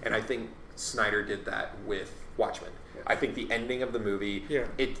book. And I think Snyder did that with Watchmen. I think the ending of the movie,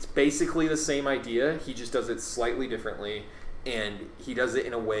 it's basically the same idea. He just does it slightly differently, and he does it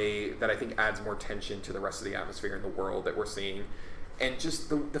in a way that I think adds more tension to the rest of the atmosphere in the world that we're seeing. And just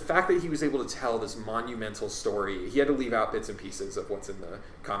the fact that he was able to tell this monumental story, he had to leave out bits and pieces of what's in the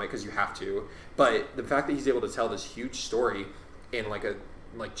comic because you have to. But the fact that he's able to tell this huge story in like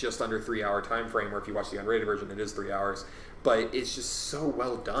just under 3 hour time frame, where if you watch the unrated version, it is 3 hours. But it's just so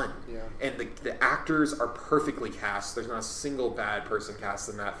well done. Yeah. And the actors are perfectly cast. There's not a single bad person cast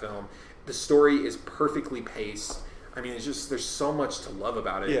in that film. The story is perfectly paced. I mean, it's just there's so much to love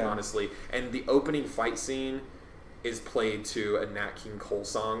about it, honestly. And the opening fight scene is played to a Nat King Cole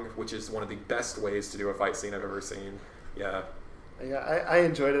song, which is one of the best ways to do a fight scene I've ever seen. Yeah. Yeah, I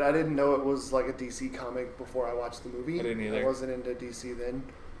enjoyed it. I didn't know it was like a DC comic before I watched the movie. I didn't either. I wasn't into DC then.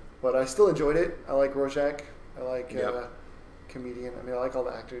 But I still enjoyed it. I like Rorschach. I like comedian. I mean, I like all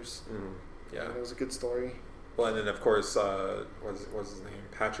the actors. Yeah. And it was a good story. Well, and then of course, what's his name?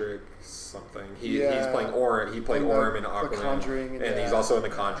 Patrick something. He's playing Orm. He played Orm in Aquaman. The Conjuring. And he's also in The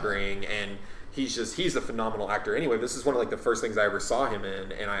Conjuring. And he's a phenomenal actor. Anyway, this is one of like the first things I ever saw him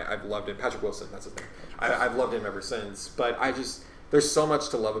in, and I've loved him. Patrick Wilson, that's his name. I've loved him ever since. But there's so much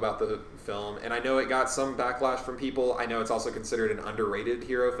to love about the film, and I know it got some backlash from people. I know it's also considered an underrated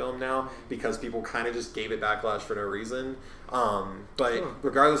hero film now because people kind of just gave it backlash for no reason. But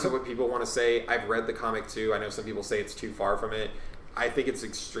regardless of what people want to say, I've read the comic too. I know some people say it's too far from it. I think it's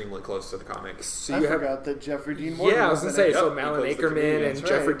extremely close to the comic. So I forgot that Jeffrey Dean Morgan. Yeah, I was gonna say so. Yep, Malin Akerman and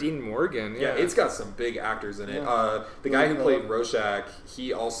Jeffrey Dean Morgan. Yeah, it's got some big actors in it. The guy who played Rorschach,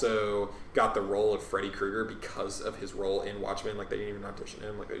 he also got the role of Freddy Krueger because of his role in Watchmen. Like they didn't even audition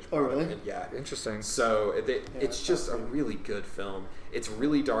him. Like they just brought him in. Yeah, interesting. So it's just a really good film. It's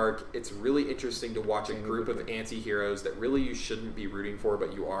really dark. It's really interesting to watch a group of anti-heroes that really you shouldn't be rooting for,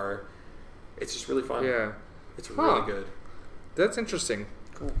 but you are. It's just really fun. Yeah, it's really good. That's interesting.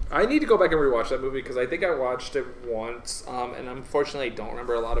 Cool. I need to go back and rewatch that movie because I think I watched it once, and unfortunately I don't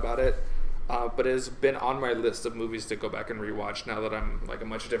remember a lot about it. But it has been on my list of movies to go back and rewatch now that I'm like a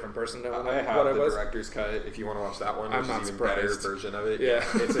much different person than I have what I the was. director's cut if you want to watch that one, which I'm not is even surprised. better version of it. Yeah.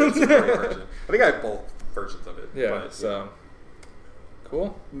 It's a great version. I think I have both versions of it. Yeah, but, so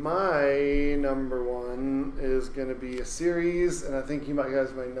cool. My number one is going to be a series, and I think you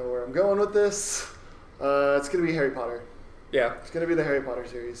guys might know where I'm going with this. It's going to be Harry Potter. Yeah. It's going to be the Harry Potter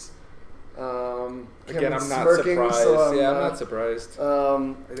series. Again, I'm not smirking, surprised. so I'm not surprised.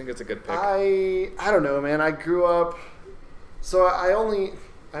 I think it's a good pick. I don't know, man. I grew up, so I only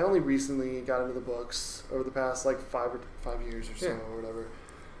recently got into the books over the past like 5 years or so or whatever.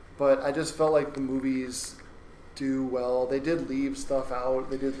 But I just felt like the movies do well. They did leave stuff out.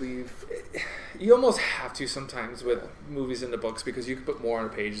 They did leave. You almost have to sometimes with movies in the books because you can put more on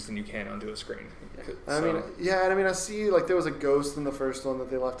pages than you can onto a screen. I mean, I see like there was a ghost in the first one that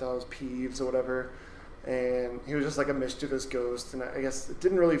they left out as Peeves or whatever, and he was just like a mischievous ghost, and I guess it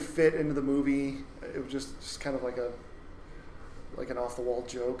didn't really fit into the movie. It was just kind of like an off the wall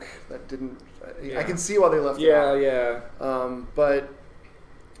joke that didn't. I can see why they left it out. Yeah. But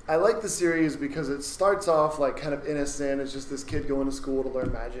I like the series because it starts off like kind of innocent. It's just this kid going to school to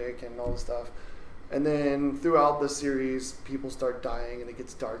learn magic and all this stuff. And then throughout the series, people start dying and it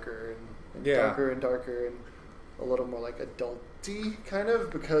gets darker and darker and darker. And a little more like adulty kind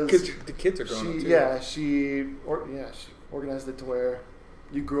of because the kids are growing up too. She organized it to where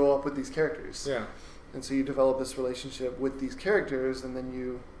you grow up with these characters. Yeah. And so you develop this relationship with these characters, and then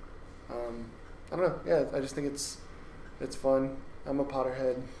you, I don't know. Yeah, I just think it's fun. I'm a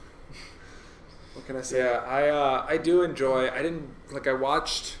Potterhead. What can I say? Yeah, I do enjoy. I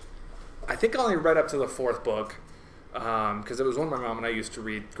watched. I think I only read up to the 4th book because it was one my mom and I used to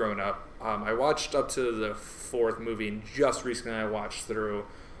read growing up. I watched up to the 4th movie, and just recently I watched through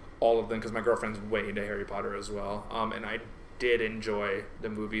all of them because my girlfriend's way into Harry Potter as well. And I did enjoy the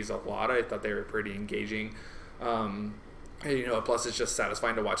movies a lot. I thought they were pretty engaging. Plus it's just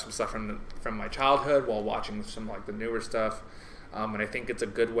satisfying to watch some stuff from my childhood while watching some like the newer stuff. And I think it's a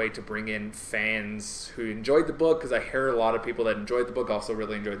good way to bring in fans who enjoyed the book, because I hear a lot of people that enjoyed the book also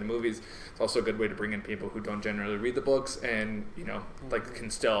really enjoyed the movies. It's also a good way to bring in people who don't generally read the books and,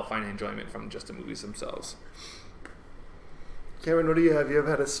 can still find enjoyment from just the movies themselves. Cameron, what do you have? You have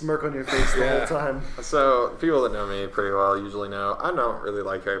had a smirk on your face the whole time. So, people that know me pretty well usually know I don't really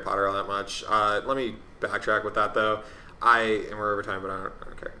like Harry Potter all that much. Let me backtrack with that, though. We're over time, but I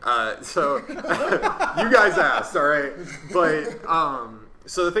don't care. So, you guys asked, all right? But,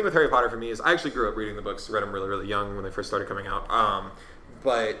 so the thing with Harry Potter for me is I actually grew up reading the books, read them really, really young when they first started coming out.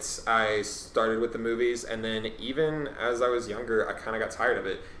 But I started with the movies, and then even as I was younger, I kind of got tired of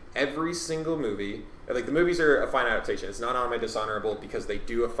it. Every single movie, like the movies are a fine adaptation. It's not on my dishonorable because they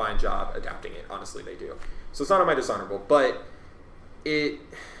do a fine job adapting it. Honestly, they do. So it's not on my dishonorable, but it's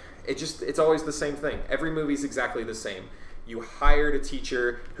always the same thing. Every movie's exactly the same. You hired a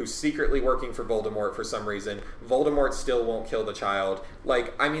teacher who's secretly working for Voldemort for some reason. Voldemort still won't kill the child.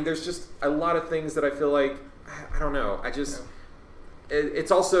 There's just a lot of things that I feel like, I don't know.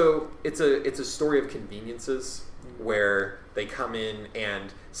 It's a story of conveniences where they come in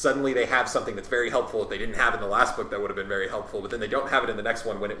and suddenly they have something that's very helpful that they didn't have in the last book that would have been very helpful, but then they don't have it in the next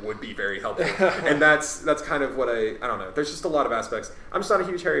one when it would be very helpful. And that's kind of what I don't know. There's just a lot of aspects. I'm just not a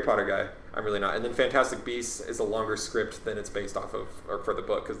huge Harry Potter guy. I'm really not. And then Fantastic Beasts is a longer script than it's based off of, or for the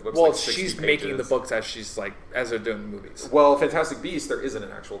book, because the book's like 60 she's pages. making the books as they're doing the movies. Well, Fantastic Beasts, there isn't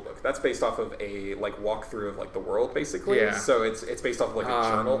an actual book. That's based off of a walkthrough of the world, basically. Yeah. So it's based off of a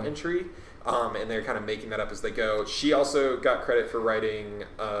journal entry. And they're kind of making that up as they go. She also got credit for writing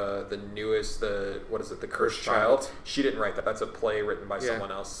the newest, The Cursed Child. She didn't write that. That's a play written by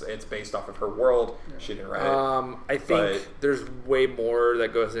someone else. It's based off of her world. Yeah. She didn't write it. I think there's way more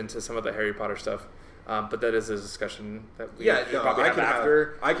that goes into some of the Harry Potter stuff. But that is a discussion that we probably have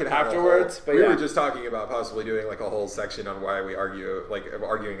afterwards. We were just talking about possibly doing a whole section on why we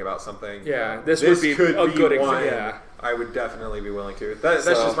arguing about something. Yeah, this would be a good example. Yeah. I would definitely be willing to. That's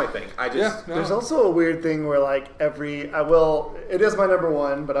just my thing. There's also a weird thing where it is my number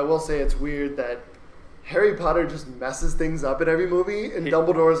one, but I will say it's weird that Harry Potter just messes things up in every movie, and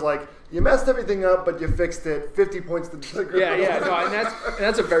Dumbledore's like, you messed everything up, but you fixed it. 50 points to Gryffindor. And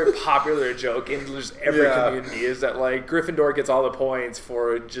that's a very popular joke in just every community, is that Gryffindor gets all the points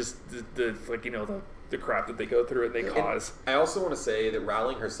for just the crap that they go through and they cause. I also want to say that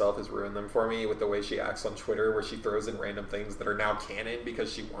Rowling herself has ruined them for me with the way she acts on Twitter, where she throws in random things that are now canon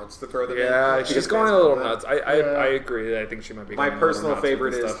because she wants to throw them in. Yeah, she's going a little nuts. I agree. I think she might be going My personal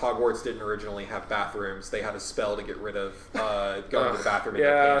favorite is Hogwarts didn't originally have bathrooms. They had a spell to get rid of going to the bathroom in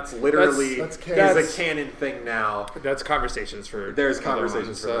their pants. Literally, that's a canon thing now. That's conversations for... There's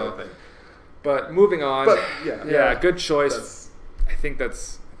conversations for another thing. But moving on. Good choice. I think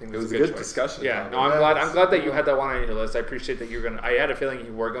it was a good discussion. Yeah, no, I'm glad that you had that one on your list. I appreciate that you're gonna. I had a feeling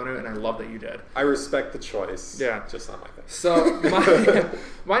you were going to, and I love that you did. I respect the choice. Yeah, just not my thing. So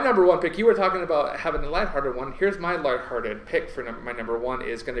my number one pick. You were talking about having a lighthearted one. Here's my lighthearted pick for my number one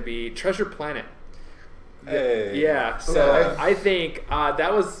is going to be Treasure Planet. Hey. Yeah. So I think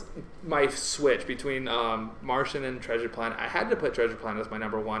that was my switch between Martian and Treasure Planet. I had to put Treasure Planet as my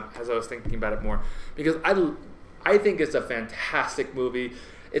number one as I was thinking about it more because I think it's a fantastic movie.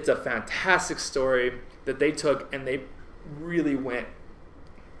 It's a fantastic story that they took and they really went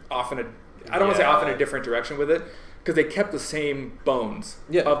off in a, I don't want to say off in a different direction with it, because they kept the same bones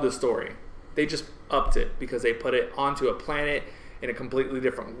of the story. They just upped it because they put it onto a planet in a completely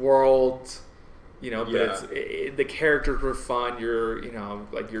different world, but the characters were fun. You're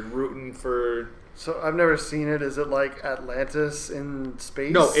rooting for... So I've never seen it. Is it like Atlantis in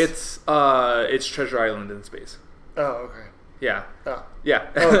space? No, it's Treasure Island in space. Oh, okay. Yeah. Oh.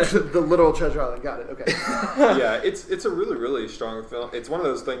 Yeah. The literal Treasure Island. Got it. Okay. Yeah, it's a really, really strong film. It's one of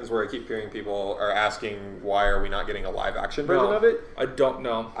those things where I keep hearing people are asking, why are we not getting a live action version of it? I don't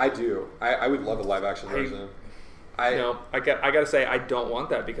know. I do. I would love a live action version. I gotta say, I don't want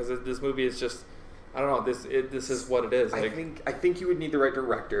that because this movie is just I don't know. This is what it is. Like, I think you would need the right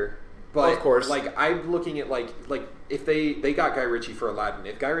director. But of course, like I'm looking at like if they got Guy Ritchie for Aladdin,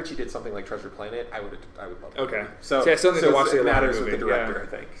 if Guy Ritchie did something like Treasure Planet, I would love it. Okay, So I still need to watch the it Aladdin matters movie. with the director, I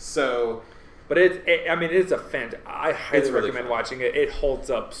think. So, but I mean, it's a I highly really recommend fun. watching it. It holds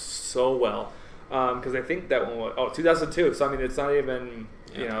up so well because I think that one was 2002. So I mean, it's not even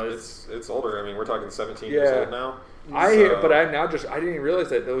it's older. I mean, we're talking 17 Yeah. years old now. I didn't even realize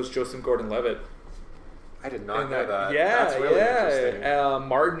that was Joseph Gordon-Levitt. I did not And know that. Yeah, That's really interesting.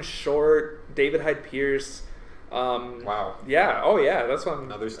 Martin Short, David Hyde Pierce. Wow. Yeah. Oh, yeah. That's what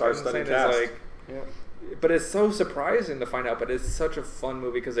Another I'm star-studded saying is, cast. like, Yeah. but it's so surprising to find out. But it's such a fun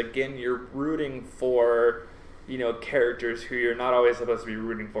movie because again, you're rooting for characters who you're not always supposed to be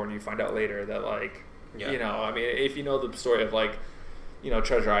rooting for, and you find out later that like I mean, if you know the story of like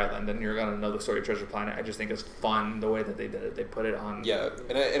Treasure Island, and you're gonna know the story of Treasure Planet. I just think it's fun the way that they did it. They put it on. Yeah,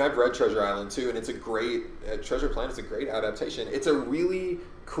 and I've read Treasure Island too, and it's a great Treasure Planet is a great adaptation. It's a really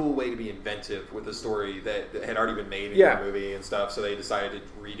cool way to be inventive with a story that had already been made into a movie and stuff. So they decided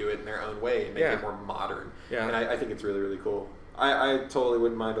to redo it in their own way and make it more modern. Yeah, and I think it's really, really cool. I totally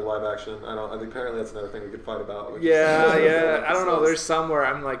wouldn't mind a live action. I think apparently that's another thing we could fight about. Yeah. I don't know. There's somewhere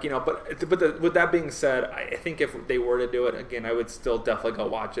I'm like, but with that being said, I think if they were to do it again, I would still definitely go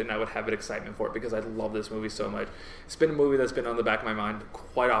watch it, and I would have an excitement for it because I love this movie so much. It's been a movie that's been on the back of my mind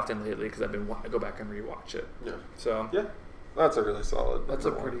quite often lately because I go back and rewatch it. Yeah. So yeah, that's a really solid. That's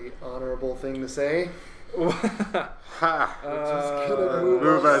a pretty honorable thing to say. Ha! Just gonna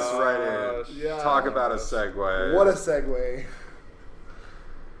move us right in. Yeah. Talk about a segue. What a segue.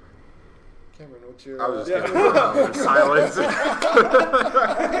 Cameron, what's your... I was just going in silence. I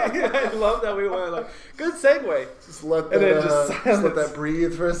love that we went like, good segue. Just let that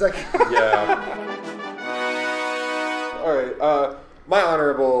breathe for a second. Yeah. All right. My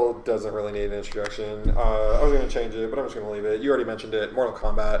honorable doesn't really need an introduction. I was going to change it, but I'm just going to leave it. You already mentioned it. Mortal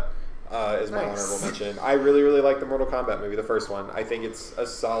Kombat is my honorable mention. I really, really like the Mortal Kombat movie, the first one. I think it's a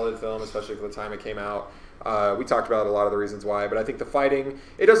solid film, especially for the time it came out. We talked about a lot of the reasons why, but I think the fighting,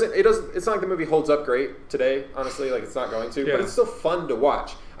 it's not like the movie holds up great today, honestly, like it's not going to, but it's still fun to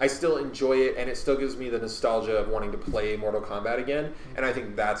watch. I still enjoy it, and it still gives me the nostalgia of wanting to play Mortal Kombat again, and I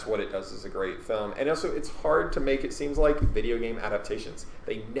think that's what it does as a great film. And also, it's hard to make it seems like video game adaptations.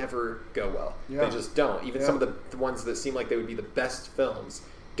 They never go well. Yeah. They just don't. Even some of the ones that seem like they would be the best films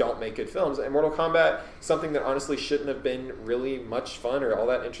don't make good films. And Mortal Kombat, something that honestly shouldn't have been really much fun or all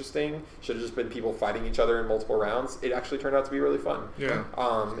that interesting, should have just been people fighting each other in multiple rounds, it actually turned out to be really fun. Yeah.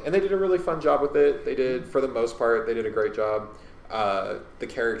 And they did a really fun job with it. They did, for the most part, they did a great job. The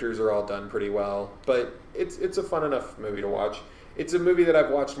characters are all done pretty well, but it's a fun enough movie to watch. It's a movie that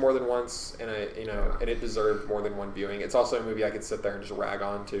I've watched more than once, and and it deserved more than one viewing. It's also a movie I could sit there and just rag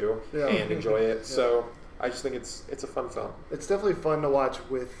on too and enjoy it. Yeah. So I just think it's a fun film. It's definitely fun to watch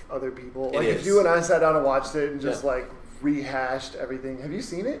with other people. It like is. if you and I sat down and watched it and just like rehashed everything. Have you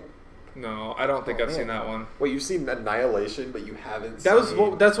seen it? No, I don't think I've seen that one. Wait, you've seen Annihilation, but you haven't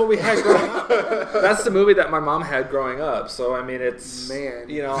that's what we had growing up. That's the movie that my mom had growing up. So I mean, it's man,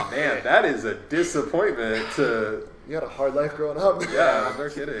 that is a disappointment to. You had a hard life growing up. Yeah, no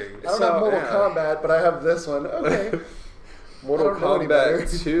kidding. I don't have Mortal Kombat, but I have this one. Okay. Mortal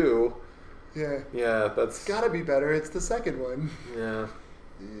Kombat 2. Yeah, that's it's gotta be better. It's the second one. Yeah.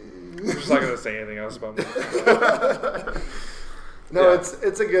 I'm just not gonna say anything else about it. No,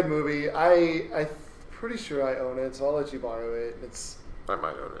 it's a good movie. I'm pretty sure I own it, so I'll let you borrow it. I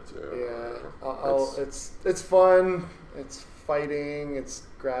might own it too. Yeah, it's fun. It's fighting. It's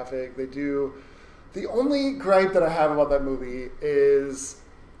graphic. The only gripe that I have about that movie is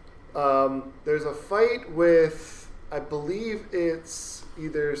there's a fight with, I believe it's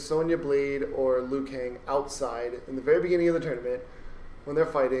either Sonya Blade or Liu Kang outside in the very beginning of the tournament when they're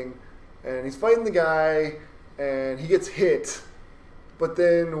fighting, and he's fighting the guy and he gets hit, but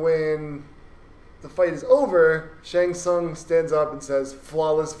then when the fight is over, Shang Tsung stands up and says,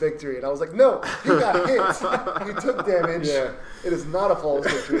 "Flawless victory." And I was like, no, he got hit. He took damage. Yeah. It is not a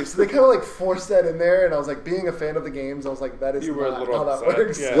flawless victory. So they kind of like forced that in there, and I was like, being a fan of the games, I was like, that is not how that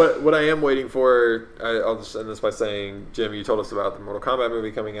works. Yeah. What I am waiting for, I'll just end this by saying, Jim, you told us about the Mortal Kombat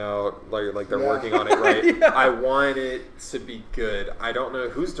movie coming out, like they're working on it, right? I want it to be good. I don't know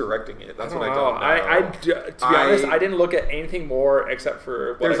who's directing it. That's what I don't know. To be honest, I didn't look at anything more except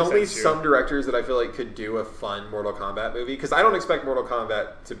for what there's only some directors that I feel like could do a fun Mortal Kombat movie, because I don't expect Mortal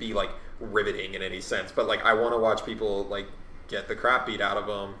Kombat to be like riveting in any sense, but like I want to watch people like get the crap beat out of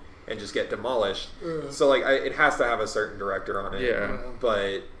them and just get demolished. So like it has to have a certain director on it. Yeah.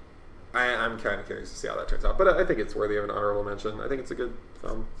 But I'm kind of curious to see how that turns out. But I think it's worthy of an honorable mention. I think it's a good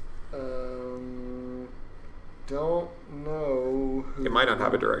film. don't know. Who It might not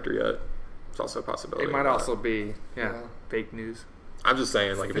have a director yet. It's also a possibility. It might also be Yeah. fake news. I'm just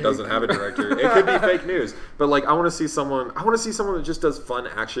saying, like, if it doesn't have a director, it could be fake news. But like, I want to see someone that just does fun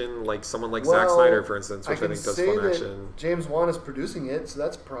action, like someone like Zack Well, Snyder, for instance, which I, can think does say fun that action. James Wan is producing it, so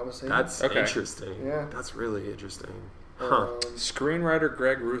that's promising. That's Okay. interesting. Yeah. That's really interesting. Huh. Screenwriter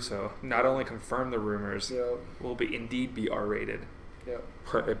Greg Russo not only confirmed the rumors, Yeah. will indeed be R-rated. Yeah.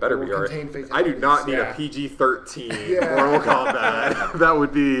 It better Will be alright. contain I do not need Yeah. a PG-13 Yeah. Mortal Kombat. That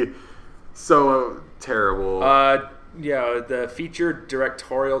would be so terrible. The featured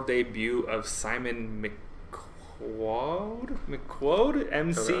directorial debut of Simon McQuoid, McQuoid.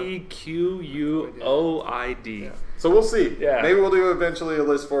 Yeah. So we'll see. Yeah. Maybe we'll do eventually a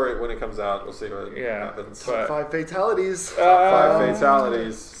list for it when it comes out. We'll see what happens. but- 5 fatalities. Five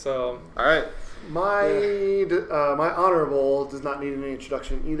fatalities. So All right. My honorable does not need any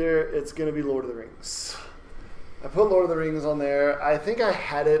introduction either. It's going to be Lord of the Rings. I put Lord of the Rings on there. I think I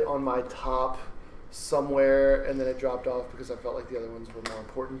had it on my top somewhere, and then it dropped off because I felt like the other ones were more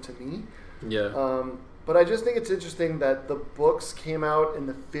important to me. Yeah. But I just think it's interesting that the books came out in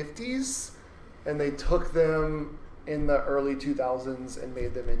the 50s, and they took them in the early 2000s and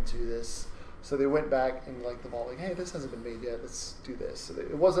made them into this. So they went back and like the vault, like, hey, this hasn't been made yet. Let's do this. So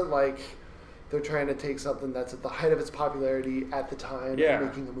it wasn't like they're trying to take something that's at the height of its popularity at the time Yeah. and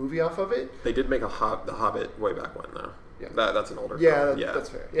making a movie off of it. They did make The Hobbit way back when, though. Yeah. That's an older Yeah, film. that's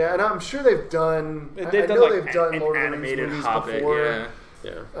fair. Yeah, and I'm sure they've done. I they've done know like they've done an Lord of the animated Rings movies Hobbit. before.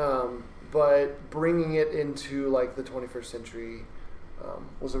 Yeah. But bringing it into like the 21st century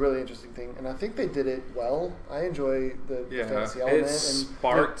was a really interesting thing, and I think they did it well. I enjoy the fantasy element. It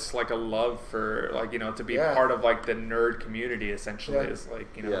sparked like a love for to be Yeah. part of like the nerd community. Essentially, Yeah. is like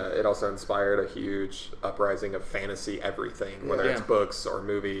Yeah, it also inspired a huge uprising of fantasy everything, whether Yeah. it's books or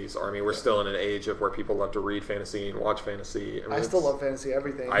movies. Or I mean, we're still in an age of where people love to read fantasy and watch fantasy. I still love fantasy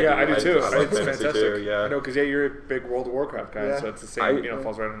everything. I do too. I like It's fantasy fantastic. too. Yeah, I know because you're a big World of Warcraft guy, Yeah. so it's the same. I-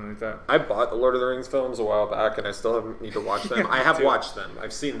 Falls right underneath that. I bought the Lord of the Rings films a while back, and I still need to watch them. Yeah, I have me too. watched them.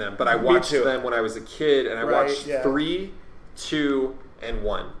 I've seen them, but I Me watched too. them when I was a kid, and I Right, watched yeah. 3, 2, and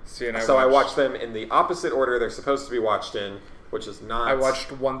 1. See, and I watched them in the opposite order they're supposed to be watched in, which is not I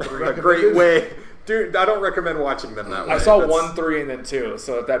watched 1, 3. a great way. Dude, I don't recommend watching them that way. I saw That's- 1, 3, and then 2.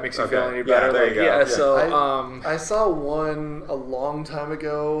 So if that makes you feel Okay. any Yeah, better, there you go. Yeah. So I saw one a long time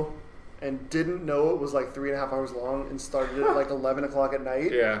ago and didn't know it was like 3.5 hours long and started it at like 11 o'clock at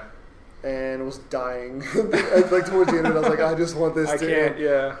night yeah, and was dying. Like towards the end of it, I was like, I just want this I to can't. end.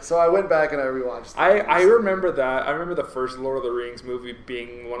 Yeah. So I went back and I rewatched it. I remember that. I remember the first Lord of the Rings movie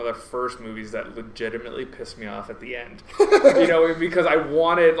being one of the first movies that legitimately pissed me off at the end. Because I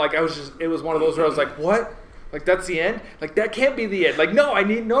wanted, like, it was one of those where I was like, what? Like, that's the end? Like, that can't be the end. Like, no,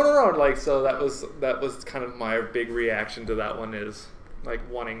 no. Like, so that was kind of my big reaction to that one is, like,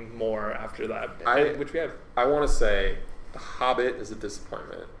 wanting more after that, which we have. I want to say The Hobbit is a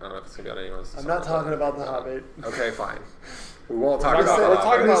disappointment. I don't know if it's going to be on anyone's. I'm not talking about The Hobbit. Okay, fine. We won't talk We're about talking- we're The talking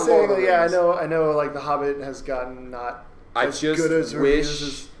Hobbit. I'm just about Lord saying of that, the yeah, Rings. I know, like, The Hobbit has gotten not I as just good as reviews wish.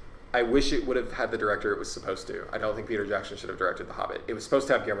 as- I wish it would have had the director it was supposed to. I don't think Peter Jackson should have directed The Hobbit. It was supposed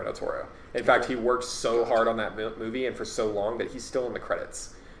to have Guillermo del Toro. In fact, he worked so hard on that movie and for so long that he's still in the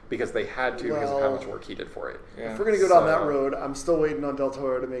credits because they had to because of how Well, much work he did for it. Yeah. If we're going to go down that So- road, I'm still waiting on Del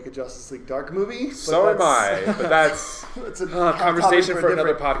Toro to make a Justice League Dark movie. but So am I, that's- but that's It's a Conversation topic for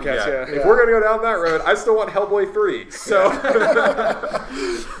another different- podcast, yeah. If we're gonna go down that road, I still want Hellboy 3. So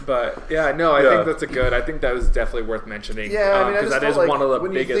But yeah, no, I Yeah. think that's I think that was definitely worth mentioning. Yeah, I mean, I because just that is felt like one of the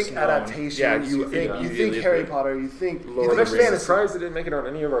when biggest you think known. adaptation, Yeah, you think immediately Harry think- Potter, you think Lord you of think the Rings. fantasy. surprised it didn't make it on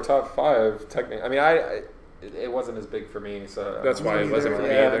any of our top 5. Technically, I mean, it wasn't as big for me. So That's why it wasn't for me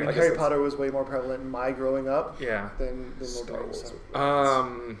Yeah, either. I mean, I guess Harry that's- Potter was way more prevalent in my growing up Yeah. than Lord of the Star Rings.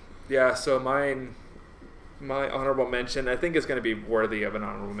 Wars. Yeah, so my honorable mention, I think is going to be worthy of an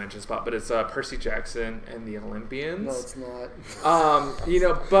honorable mention spot, but it's Percy Jackson and the Olympians. No, it's not.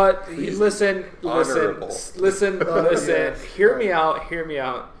 But listen, Honorable. listen. Yeah. Hear me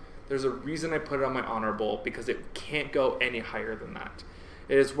out. There's a reason I put it on my honorable because it can't go any higher than that.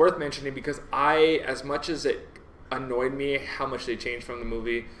 It is worth mentioning because as much as it annoyed me how much they changed from the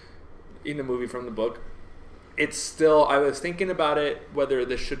movie from the book, it's still, I was thinking about it, whether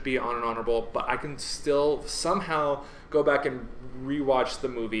this should be on an honorable, but I can still somehow go back and rewatch the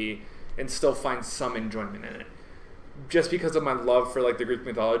movie and still find some enjoyment in it. Just because of my love for, like, the Greek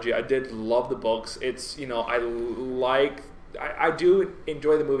mythology, I did love the books. It's, I do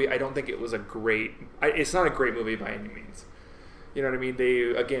enjoy the movie. I don't think it was it's not a great movie by any means. You know what I mean?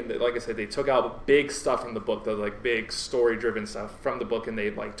 Like I said, they took out big stuff from the book, the like big story-driven stuff from the book, and they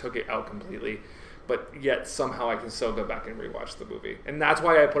like took it out completely. but yet somehow I can still go back and rewatch the movie. And that's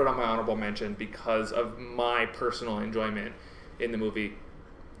why I put it on my honorable mention, because of my personal enjoyment in the movie.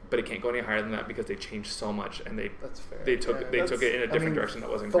 But it can't go any higher than that because they changed so much, and That's fair. they took it in a different direction that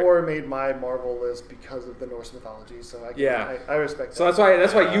wasn't Thor great. made my Marvel list because of the Norse mythology, so I respect that. So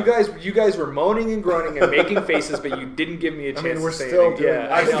that's why you guys were moaning and groaning and making faces, but you didn't give me a chance. we're to say still anything. doing Yeah,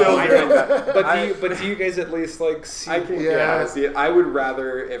 that. I I'm know, still I doing know. that. But do you guys at least like see? I can see it. I would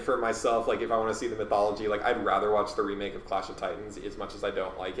rather, if for myself, like if I want to see the mythology, like I'd rather watch the remake of Clash of Titans as much as I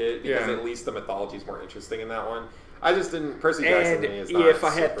don't like it, because at least the mythology is more interesting in that one. I just didn't. Percy Jackson And to me is not if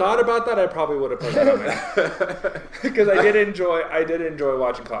I had thought about that, I probably would have put that on there because I did enjoy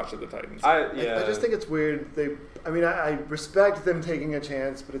watching Clash of the Titans. I just think it's weird. I respect them taking a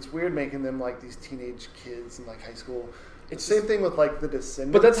chance, but it's weird making them like these teenage kids in like high school. It's the same thing with like the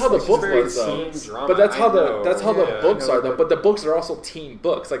Descendants. But that's how the It's book very was, though. teen drama. But that's how I the books I know, are, though. But the books are also teen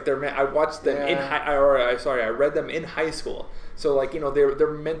books. Like I watched them in I read them in high school. So like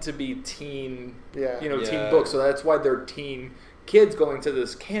they're meant to be teen, teen books. So that's why they're teen kids going to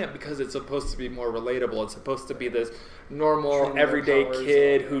this camp, because it's supposed to be more relatable. It's supposed to be this normal, Training everyday powers,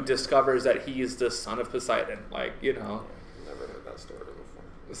 kid who discovers that he is the son of Poseidon. Like Never heard that story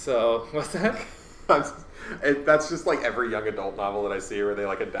before. So what's that? That's just like every young adult novel that I see where they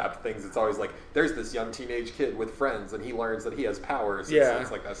like adapt things. It's always like there's this young teenage kid with friends and he learns that he has powers.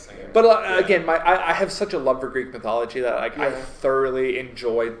 It's like that same. But again, I have such a love for Greek mythology that I thoroughly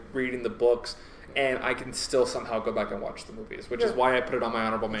enjoy reading the books, and I can still somehow go back and watch the movies, which is why I put it on my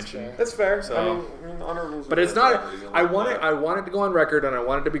honorable mention. That's fair. So, I mean honorables. But it's not. I wanted to go on record, and I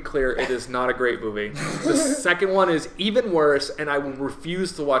wanted to be clear. It is not a great movie. The second one is even worse, and I will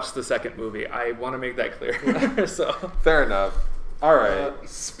refuse to watch the second movie. I want to make that clear. So fair enough. All right.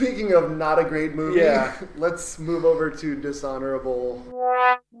 Speaking of not a great movie, let's move over to Dishonorable.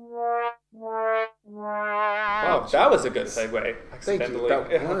 Wow, that was a good segue. Thank you.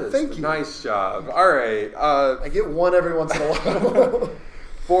 That was. Thank you. Nice job. All right. I get one every once in a while.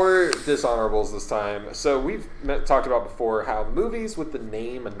 For Dishonorables this time, so we've talked about before how movies with the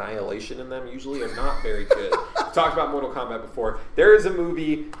name Annihilation in them usually are not very good. We've talked about Mortal Kombat before. There is a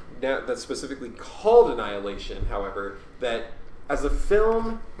movie that's specifically called Annihilation, however, that as a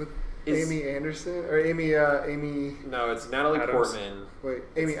film is... Amy Anderson? Or Amy... No, it's Natalie Adams. Portman. Wait,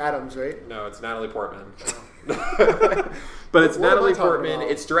 Amy Adams, right? No, it's Natalie Portman. But it's Natalie Portman.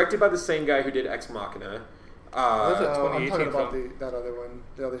 About? It's directed by the same guy who did Ex Machina. Was it I'm 2018 talking about film? that other one,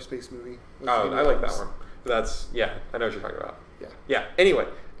 the other space movie. with Oh, Amy I like that Adams. one. That's, I know what you're talking about. Yeah. Yeah, anyway.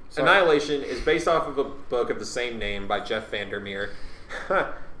 Sorry. Annihilation is based off of a book of the same name by Jeff Vandermeer.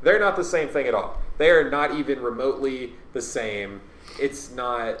 They're not the same thing at all. They are not even remotely the same. It's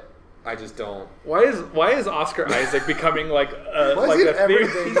not... I just don't. Why is Oscar Isaac becoming like a Why is like he in a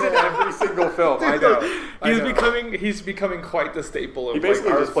everything? He's in every single film. I know. He's becoming quite the staple of He basically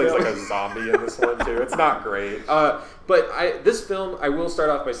like, just plays like a zombie in this one too. It's not great. This film, I will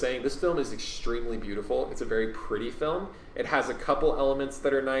start off by saying this film is extremely beautiful. It's a very pretty film. It has a couple elements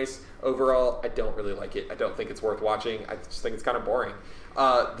that are nice. Overall, I don't really like it. I don't think it's worth watching. I just think it's kind of boring.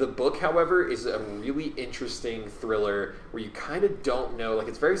 The book, however, is a really interesting thriller where you kind of don't know. Like,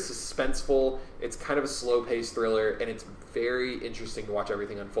 it's very suspenseful. It's kind of a slow-paced thriller, and it's very interesting to watch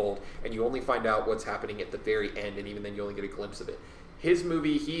everything unfold. And you only find out what's happening at the very end, and even then you only get a glimpse of it. His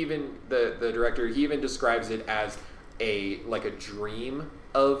movie, the director, he even describes it as a dream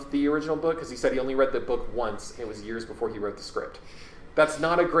of the original book, because he said he only read the book once, and it was years before he wrote the script. That's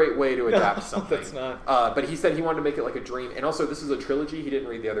not a great way to adapt something. That's not. But he said he wanted to make it like a dream. And also, this is a trilogy. He didn't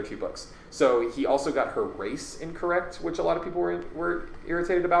read the other two books. So he also got her race incorrect, which a lot of people were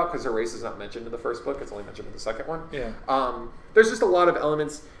irritated about, because her race is not mentioned in the first book. It's only mentioned in the second one. Yeah. There's just a lot of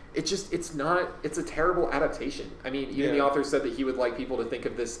elements. It's a terrible adaptation. I mean, even the author said that he would like people to think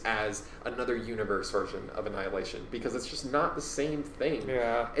of this as another universe version of Annihilation, because it's just not the same thing.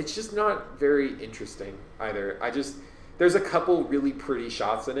 Yeah. It's just not very interesting either. There's a couple really pretty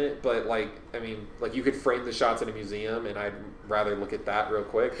shots in it, but you could frame the shots in a museum, and I'd rather look at that real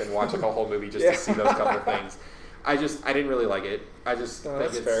quick than watch a whole movie just to see those couple of things. I didn't really like it. I just think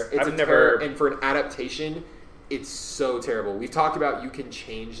that's it's fair. It's I've a never... and for an adaptation, it's so terrible. We've talked about you can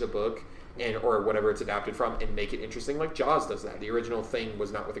change the book or whatever it's adapted from and make it interesting. Like Jaws does that. The original thing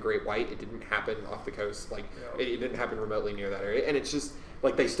was not with a great white. It didn't happen off the coast. It didn't happen remotely near that area. And it's just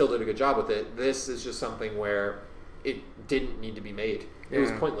they still did a good job with it. This is just something where it didn't need to be made. It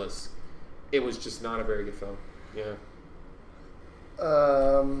was pointless. It was just not a very good film. Yeah.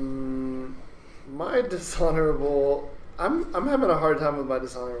 My dishonorable... I'm having a hard time with my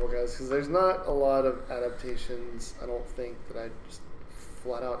dishonorable, guys, because there's not a lot of adaptations, I don't think, that I just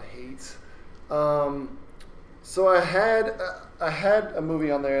flat out hate. So I had a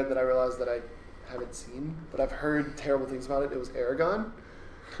movie on there that I realized that I haven't seen, but I've heard terrible things about it. It was Aragon.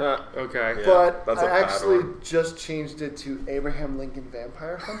 Okay. Yeah, But that's a I bad actually one. just changed it to Abraham Lincoln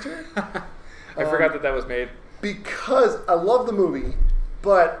Vampire Hunter. I forgot that was made. Because I love the movie,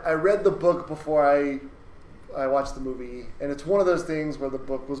 but I read the book before I watched the movie, and it's one of those things where the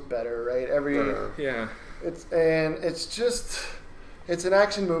book was better, right? Yeah. It's an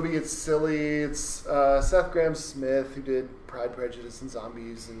action movie. It's silly. It's Seth Grahame-Smith, who did Pride, Prejudice, and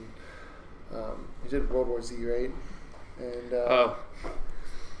Zombies, and he did World War Z, right? And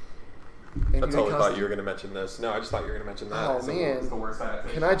I totally thought you were going to mention this. No, I just thought you were going to mention that. Oh, It's man. the worst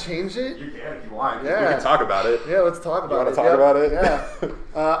adaptation. Can I change it? You can if you want. Yeah. We can talk about it. Yeah, let's talk about it. You want to talk about it?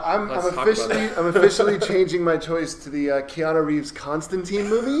 Yeah. I'm Let's talk officially about I'm officially changing my choice to the Keanu Reeves Constantine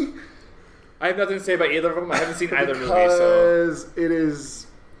movie I have nothing to say about either of them. I haven't seen either movie, so because it is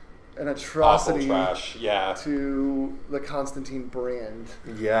an Awful atrocity trash. Yeah. to the Constantine brand.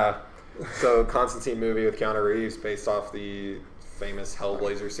 Yeah. So, Constantine movie with Keanu Reeves based off the famous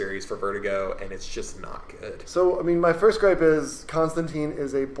Hellblazer series for Vertigo, and it's just not good. So, I mean, my first gripe is Constantine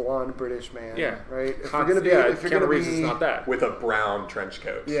is a blonde British man. yeah. Right? If Keanu Reeves is not that. With a brown trench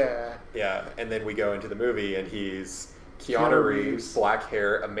coat. Yeah. Yeah, and then we go into the movie, and he's Keanu Keanu Reeves, Reeves. black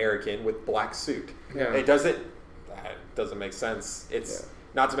hair, American with black suit. Yeah. That doesn't make sense. It's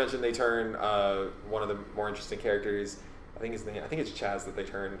not to mention they turn one of the more interesting characters. I think it's Chaz that they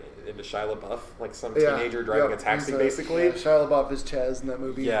turn into Shia LaBeouf, like some teenager driving a taxi, basically. Yeah, Shia LaBeouf is Chaz in that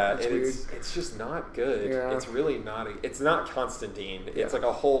movie. Yeah, That's and weird. it's just not good. Yeah. It's really not. It's not Constantine. It's Yeah. like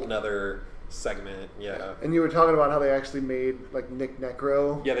a whole nother segment. Yeah. And you were talking about how they actually made like Nick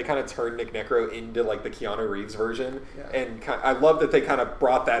Necro. Yeah, they kind of turned Nick Necro into like the Keanu Reeves version, Yeah. and I love that they kind of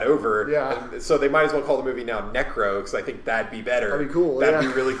brought that over. Yeah. And so they might as well call the movie now Necro because I think that'd be better. That'd be cool, That'd yeah.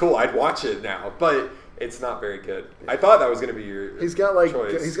 be really cool. I'd watch it now, but it's not very good. I thought that was going to be your. He's got like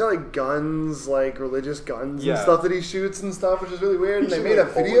choice. guns, like religious guns Yeah. and stuff that he shoots and stuff, which is really weird. And He they shoot, made a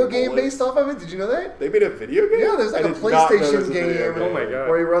like, video holy game bullets. based off of it. Did you know that? They made a video game. Yeah, there's like I a did not know there was PlayStation a video game Oh my God.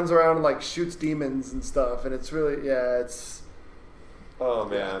 where he runs around and like shoots demons and stuff, and it's really it's Oh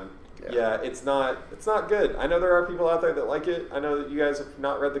man. Yeah. Yeah, it's not good. I know there are people out there that like it. I know that you guys have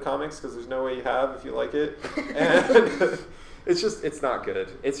not read the comics because there's no way you have if you like it. And it's not good.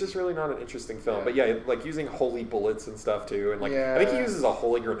 It's just really not an interesting film. Yeah. But yeah, like using holy bullets and stuff too. And like I think he Yeah. uses a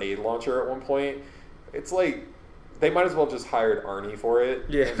holy grenade launcher at one point. It's like they might as well just hired Arnie for it.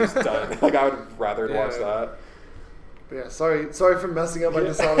 Yeah. And just done. Like I would rather Yeah. watch that. But yeah. Sorry for messing up my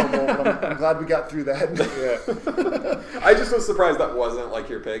dishonorable. But I'm glad we got through that. Yeah. I just was surprised that wasn't like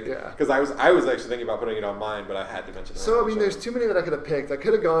your pick. Yeah. Because I was actually thinking about putting it on mine, but I had to mention it. So I mean, there's too many that I could have picked. I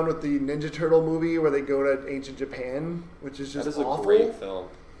could have gone with the Ninja Turtle movie where they go to ancient Japan, which is just That is a awful. great film.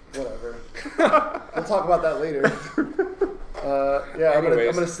 Whatever. We'll talk about that later. Yeah, I'm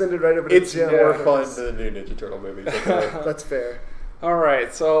Anyways. gonna send it right over to It's Jim. more fun than the new Ninja Turtle movie. That's fair. All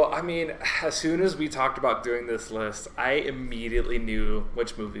right, so I mean, as soon as we talked about doing this list, I immediately knew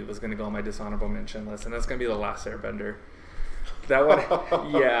which movie was going to go on my dishonorable mention list, and that's going to be The Last Airbender. That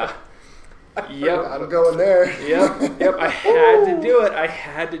one, yeah, yep, I'm going there. yep. I had to do it. I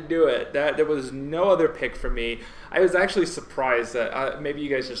had to do it. There was no other pick for me. I was actually surprised that maybe you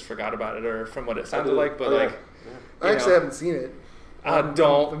guys just forgot about it, or from what it sounded like, but like, I actually haven't seen it. I'm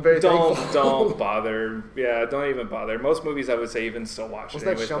very thankful. don't bother. Yeah, don't even bother. Most movies, I would say, even still watch Was it.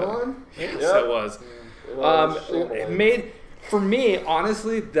 that anyways, but- Shyamalan? Yes, Yep. it was. Shyamalan. It made, for me,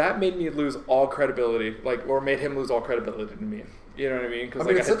 honestly, that made me lose all credibility, or made him lose all credibility to me. You know what I mean? 'Cause, I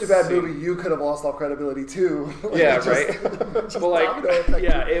mean, it's had such a bad seen- movie. You could have lost all credibility too. Yeah, Just- right. just Well, domino effect.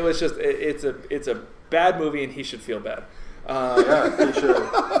 yeah, it was just it's a bad movie, and he should feel bad. Yeah, you should.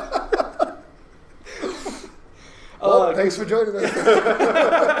 Well, thanks for joining us.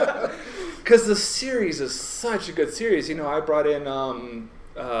 Because the series is such a good series. You know, I brought in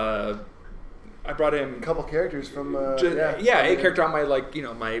A couple characters from a character on my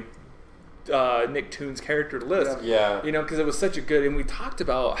my Nick Toon's character list. Yeah. You know, because it was such a good, and we talked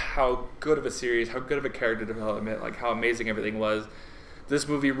about how good of a series, how good of a character development, like how amazing everything was. This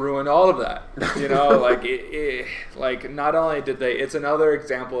movie ruined all of that. You know, like not only did it's another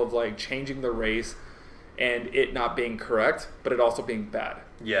example of like changing the race and it not being correct, but it also being bad.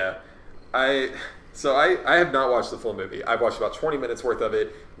 Yeah. I have not watched the full movie. I've watched about 20 minutes worth of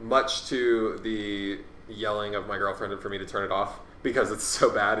it, much to the yelling of my girlfriend for me to turn it off because it's so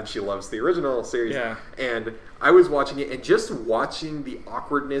bad, and she loves the original series. Yeah. And I was watching it, and just watching the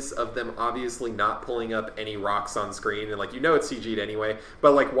awkwardness of them obviously not pulling up any rocks on screen, and like it's CG'd anyway,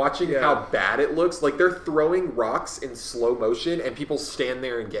 but like watching how bad it looks, like they're throwing rocks in slow motion, and people stand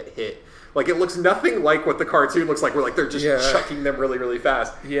there and get hit. Like, it looks nothing like what the cartoon looks like, where like they're just chucking them really, really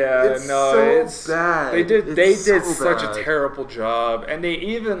fast. Yeah, it's bad. They did such a terrible job, and they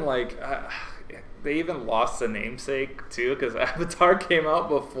even they even lost the namesake too, because Avatar came out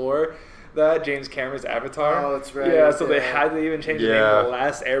before that, James Cameron's Avatar. Oh, that's right. Yeah, so they had to even change the name to The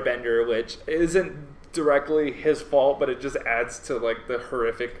Last Airbender, which isn't directly his fault, but it just adds to like the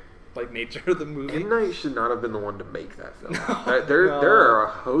horrific nature of the movie. M. Night should not have been the one to make that film. There are a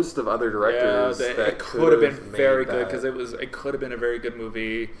host of other directors that could have been very good, because it could have been a very good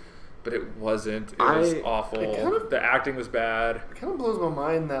movie, but it wasn't. It was awful. The acting was bad. It kind of blows my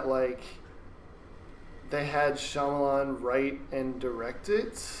mind that they had Shyamalan write and direct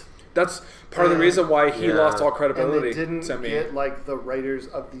it. That's part of the reason why he lost all credibility. And they didn't get the writers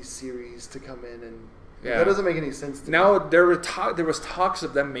of these series to come in and. Yeah. That doesn't make any sense to me. Now, there was talks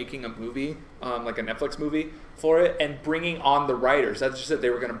of them making a movie, like a Netflix movie for it, and bringing on the writers. That's just it.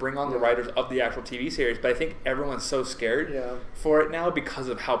 They were going to bring on the writers of the actual TV series, but I think everyone's so scared for it now because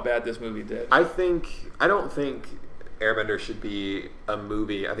of how bad this movie did. I don't think Airbender should be a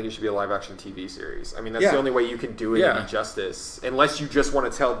movie. I think it should be a live-action TV series. I mean, that's the only way you can do it any justice, unless you just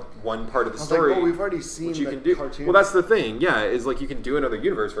want to tell one part of the story. We've already seen the cartoon. Well, that's the thing. Yeah, is you can do another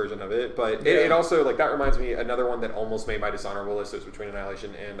universe version of it, but it also that reminds me another one that almost made my dishonorable list. It was between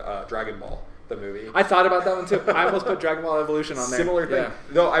Annihilation and Dragon Ball, the movie. I thought about that one too. I almost put Dragon Ball Evolution on there. Similar thing.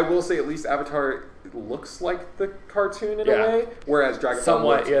 Though I will say, at least Avatar looks like the cartoon in a way, whereas Dragon Ball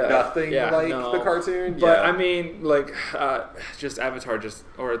looks nothing like the cartoon. But I mean, just Avatar,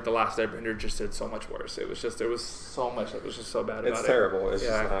 or The Last Airbender, just did so much worse. There was so much that was just so bad about it. It's terrible. It's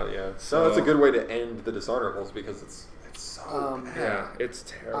just not. So that's a good way to end the dishonorables, because it's so bad. It's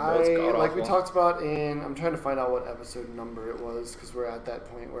terrible. It's god-awful. We talked about I'm trying to find out what episode number it was, because we're at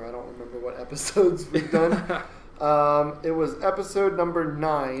that point where I don't remember what episodes we've done. It was episode number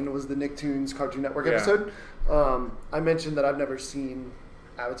 9, was the Nicktoons Cartoon Network episode. I mentioned that I've never seen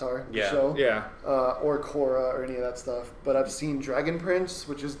Avatar, the show, or Korra, or any of that stuff, but I've seen Dragon Prince,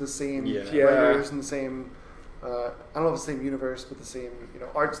 which is the same writers and the same, I don't know if it's the same universe, but the same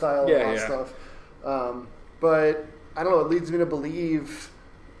art style and all that stuff. But I don't know, it leads me to believe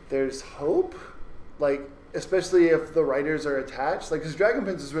there's hope, especially if the writers are attached, because Dragon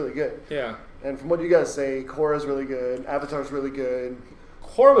Prince is really good. Yeah. And from what you guys say, Korra's really good, Avatar's really good.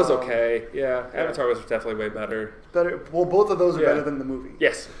 Korra was okay. Avatar was definitely way better. Well, both of those are better than the movie.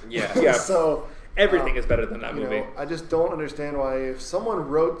 Yes. Yeah. So everything is better than that movie. I just don't understand why, if someone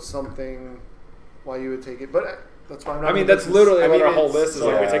wrote something, why you would take it. But that's why I'm not. I mean, that's literally what our whole list is.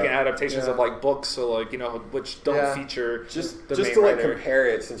 We're taking adaptations of books, so which don't feature just the to main writer. Compare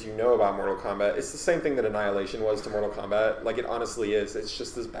it, since you know about Mortal Kombat. It's the same thing that Annihilation was to Mortal Kombat. It honestly is. It's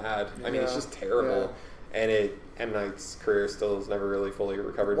just as bad. I mean, it's just terrible. And M. Night's career still has never really fully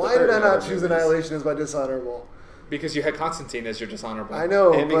recovered. Why did I not choose Annihilation as my dishonorable? Because you had Constantine as your dishonorable. I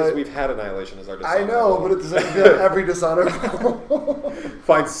know, and because we've had Annihilation as our dishonorable. I know, but it doesn't feel every dishonorable.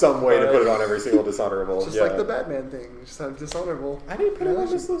 Find some way to put it on every single dishonorable. Just like the Batman thing. Just have dishonorable. I didn't put it on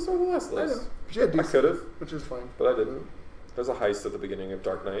this list or the last list. I know. But you had I could have. Which is fine. But I didn't. There's a heist at the beginning of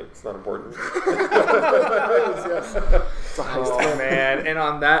Dark Knight. It's not important. Yes. It's a heist. Oh, man. And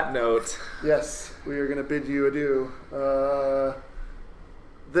on that note. Yes, we are going to bid you adieu.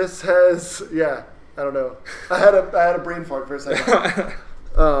 This has, I don't know. I had a brain fart for a second.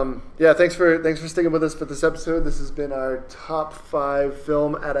 Thanks for sticking with us for this episode. This has been our top 5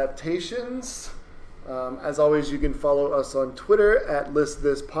 film adaptations. As always, you can follow us on Twitter at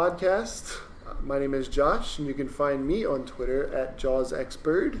ListThisPodcast. My name is Josh, and you can find me on Twitter at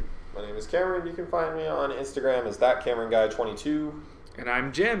JawsXBird. My name is Cameron. You can find me on Instagram as ThatCameronGuy22. And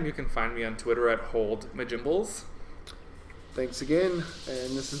I'm Jim. You can find me on Twitter at HoldMajimbles. Thanks again,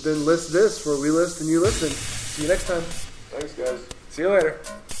 and this has been List This, where we list and you listen. See you next time. Thanks, guys. See you later.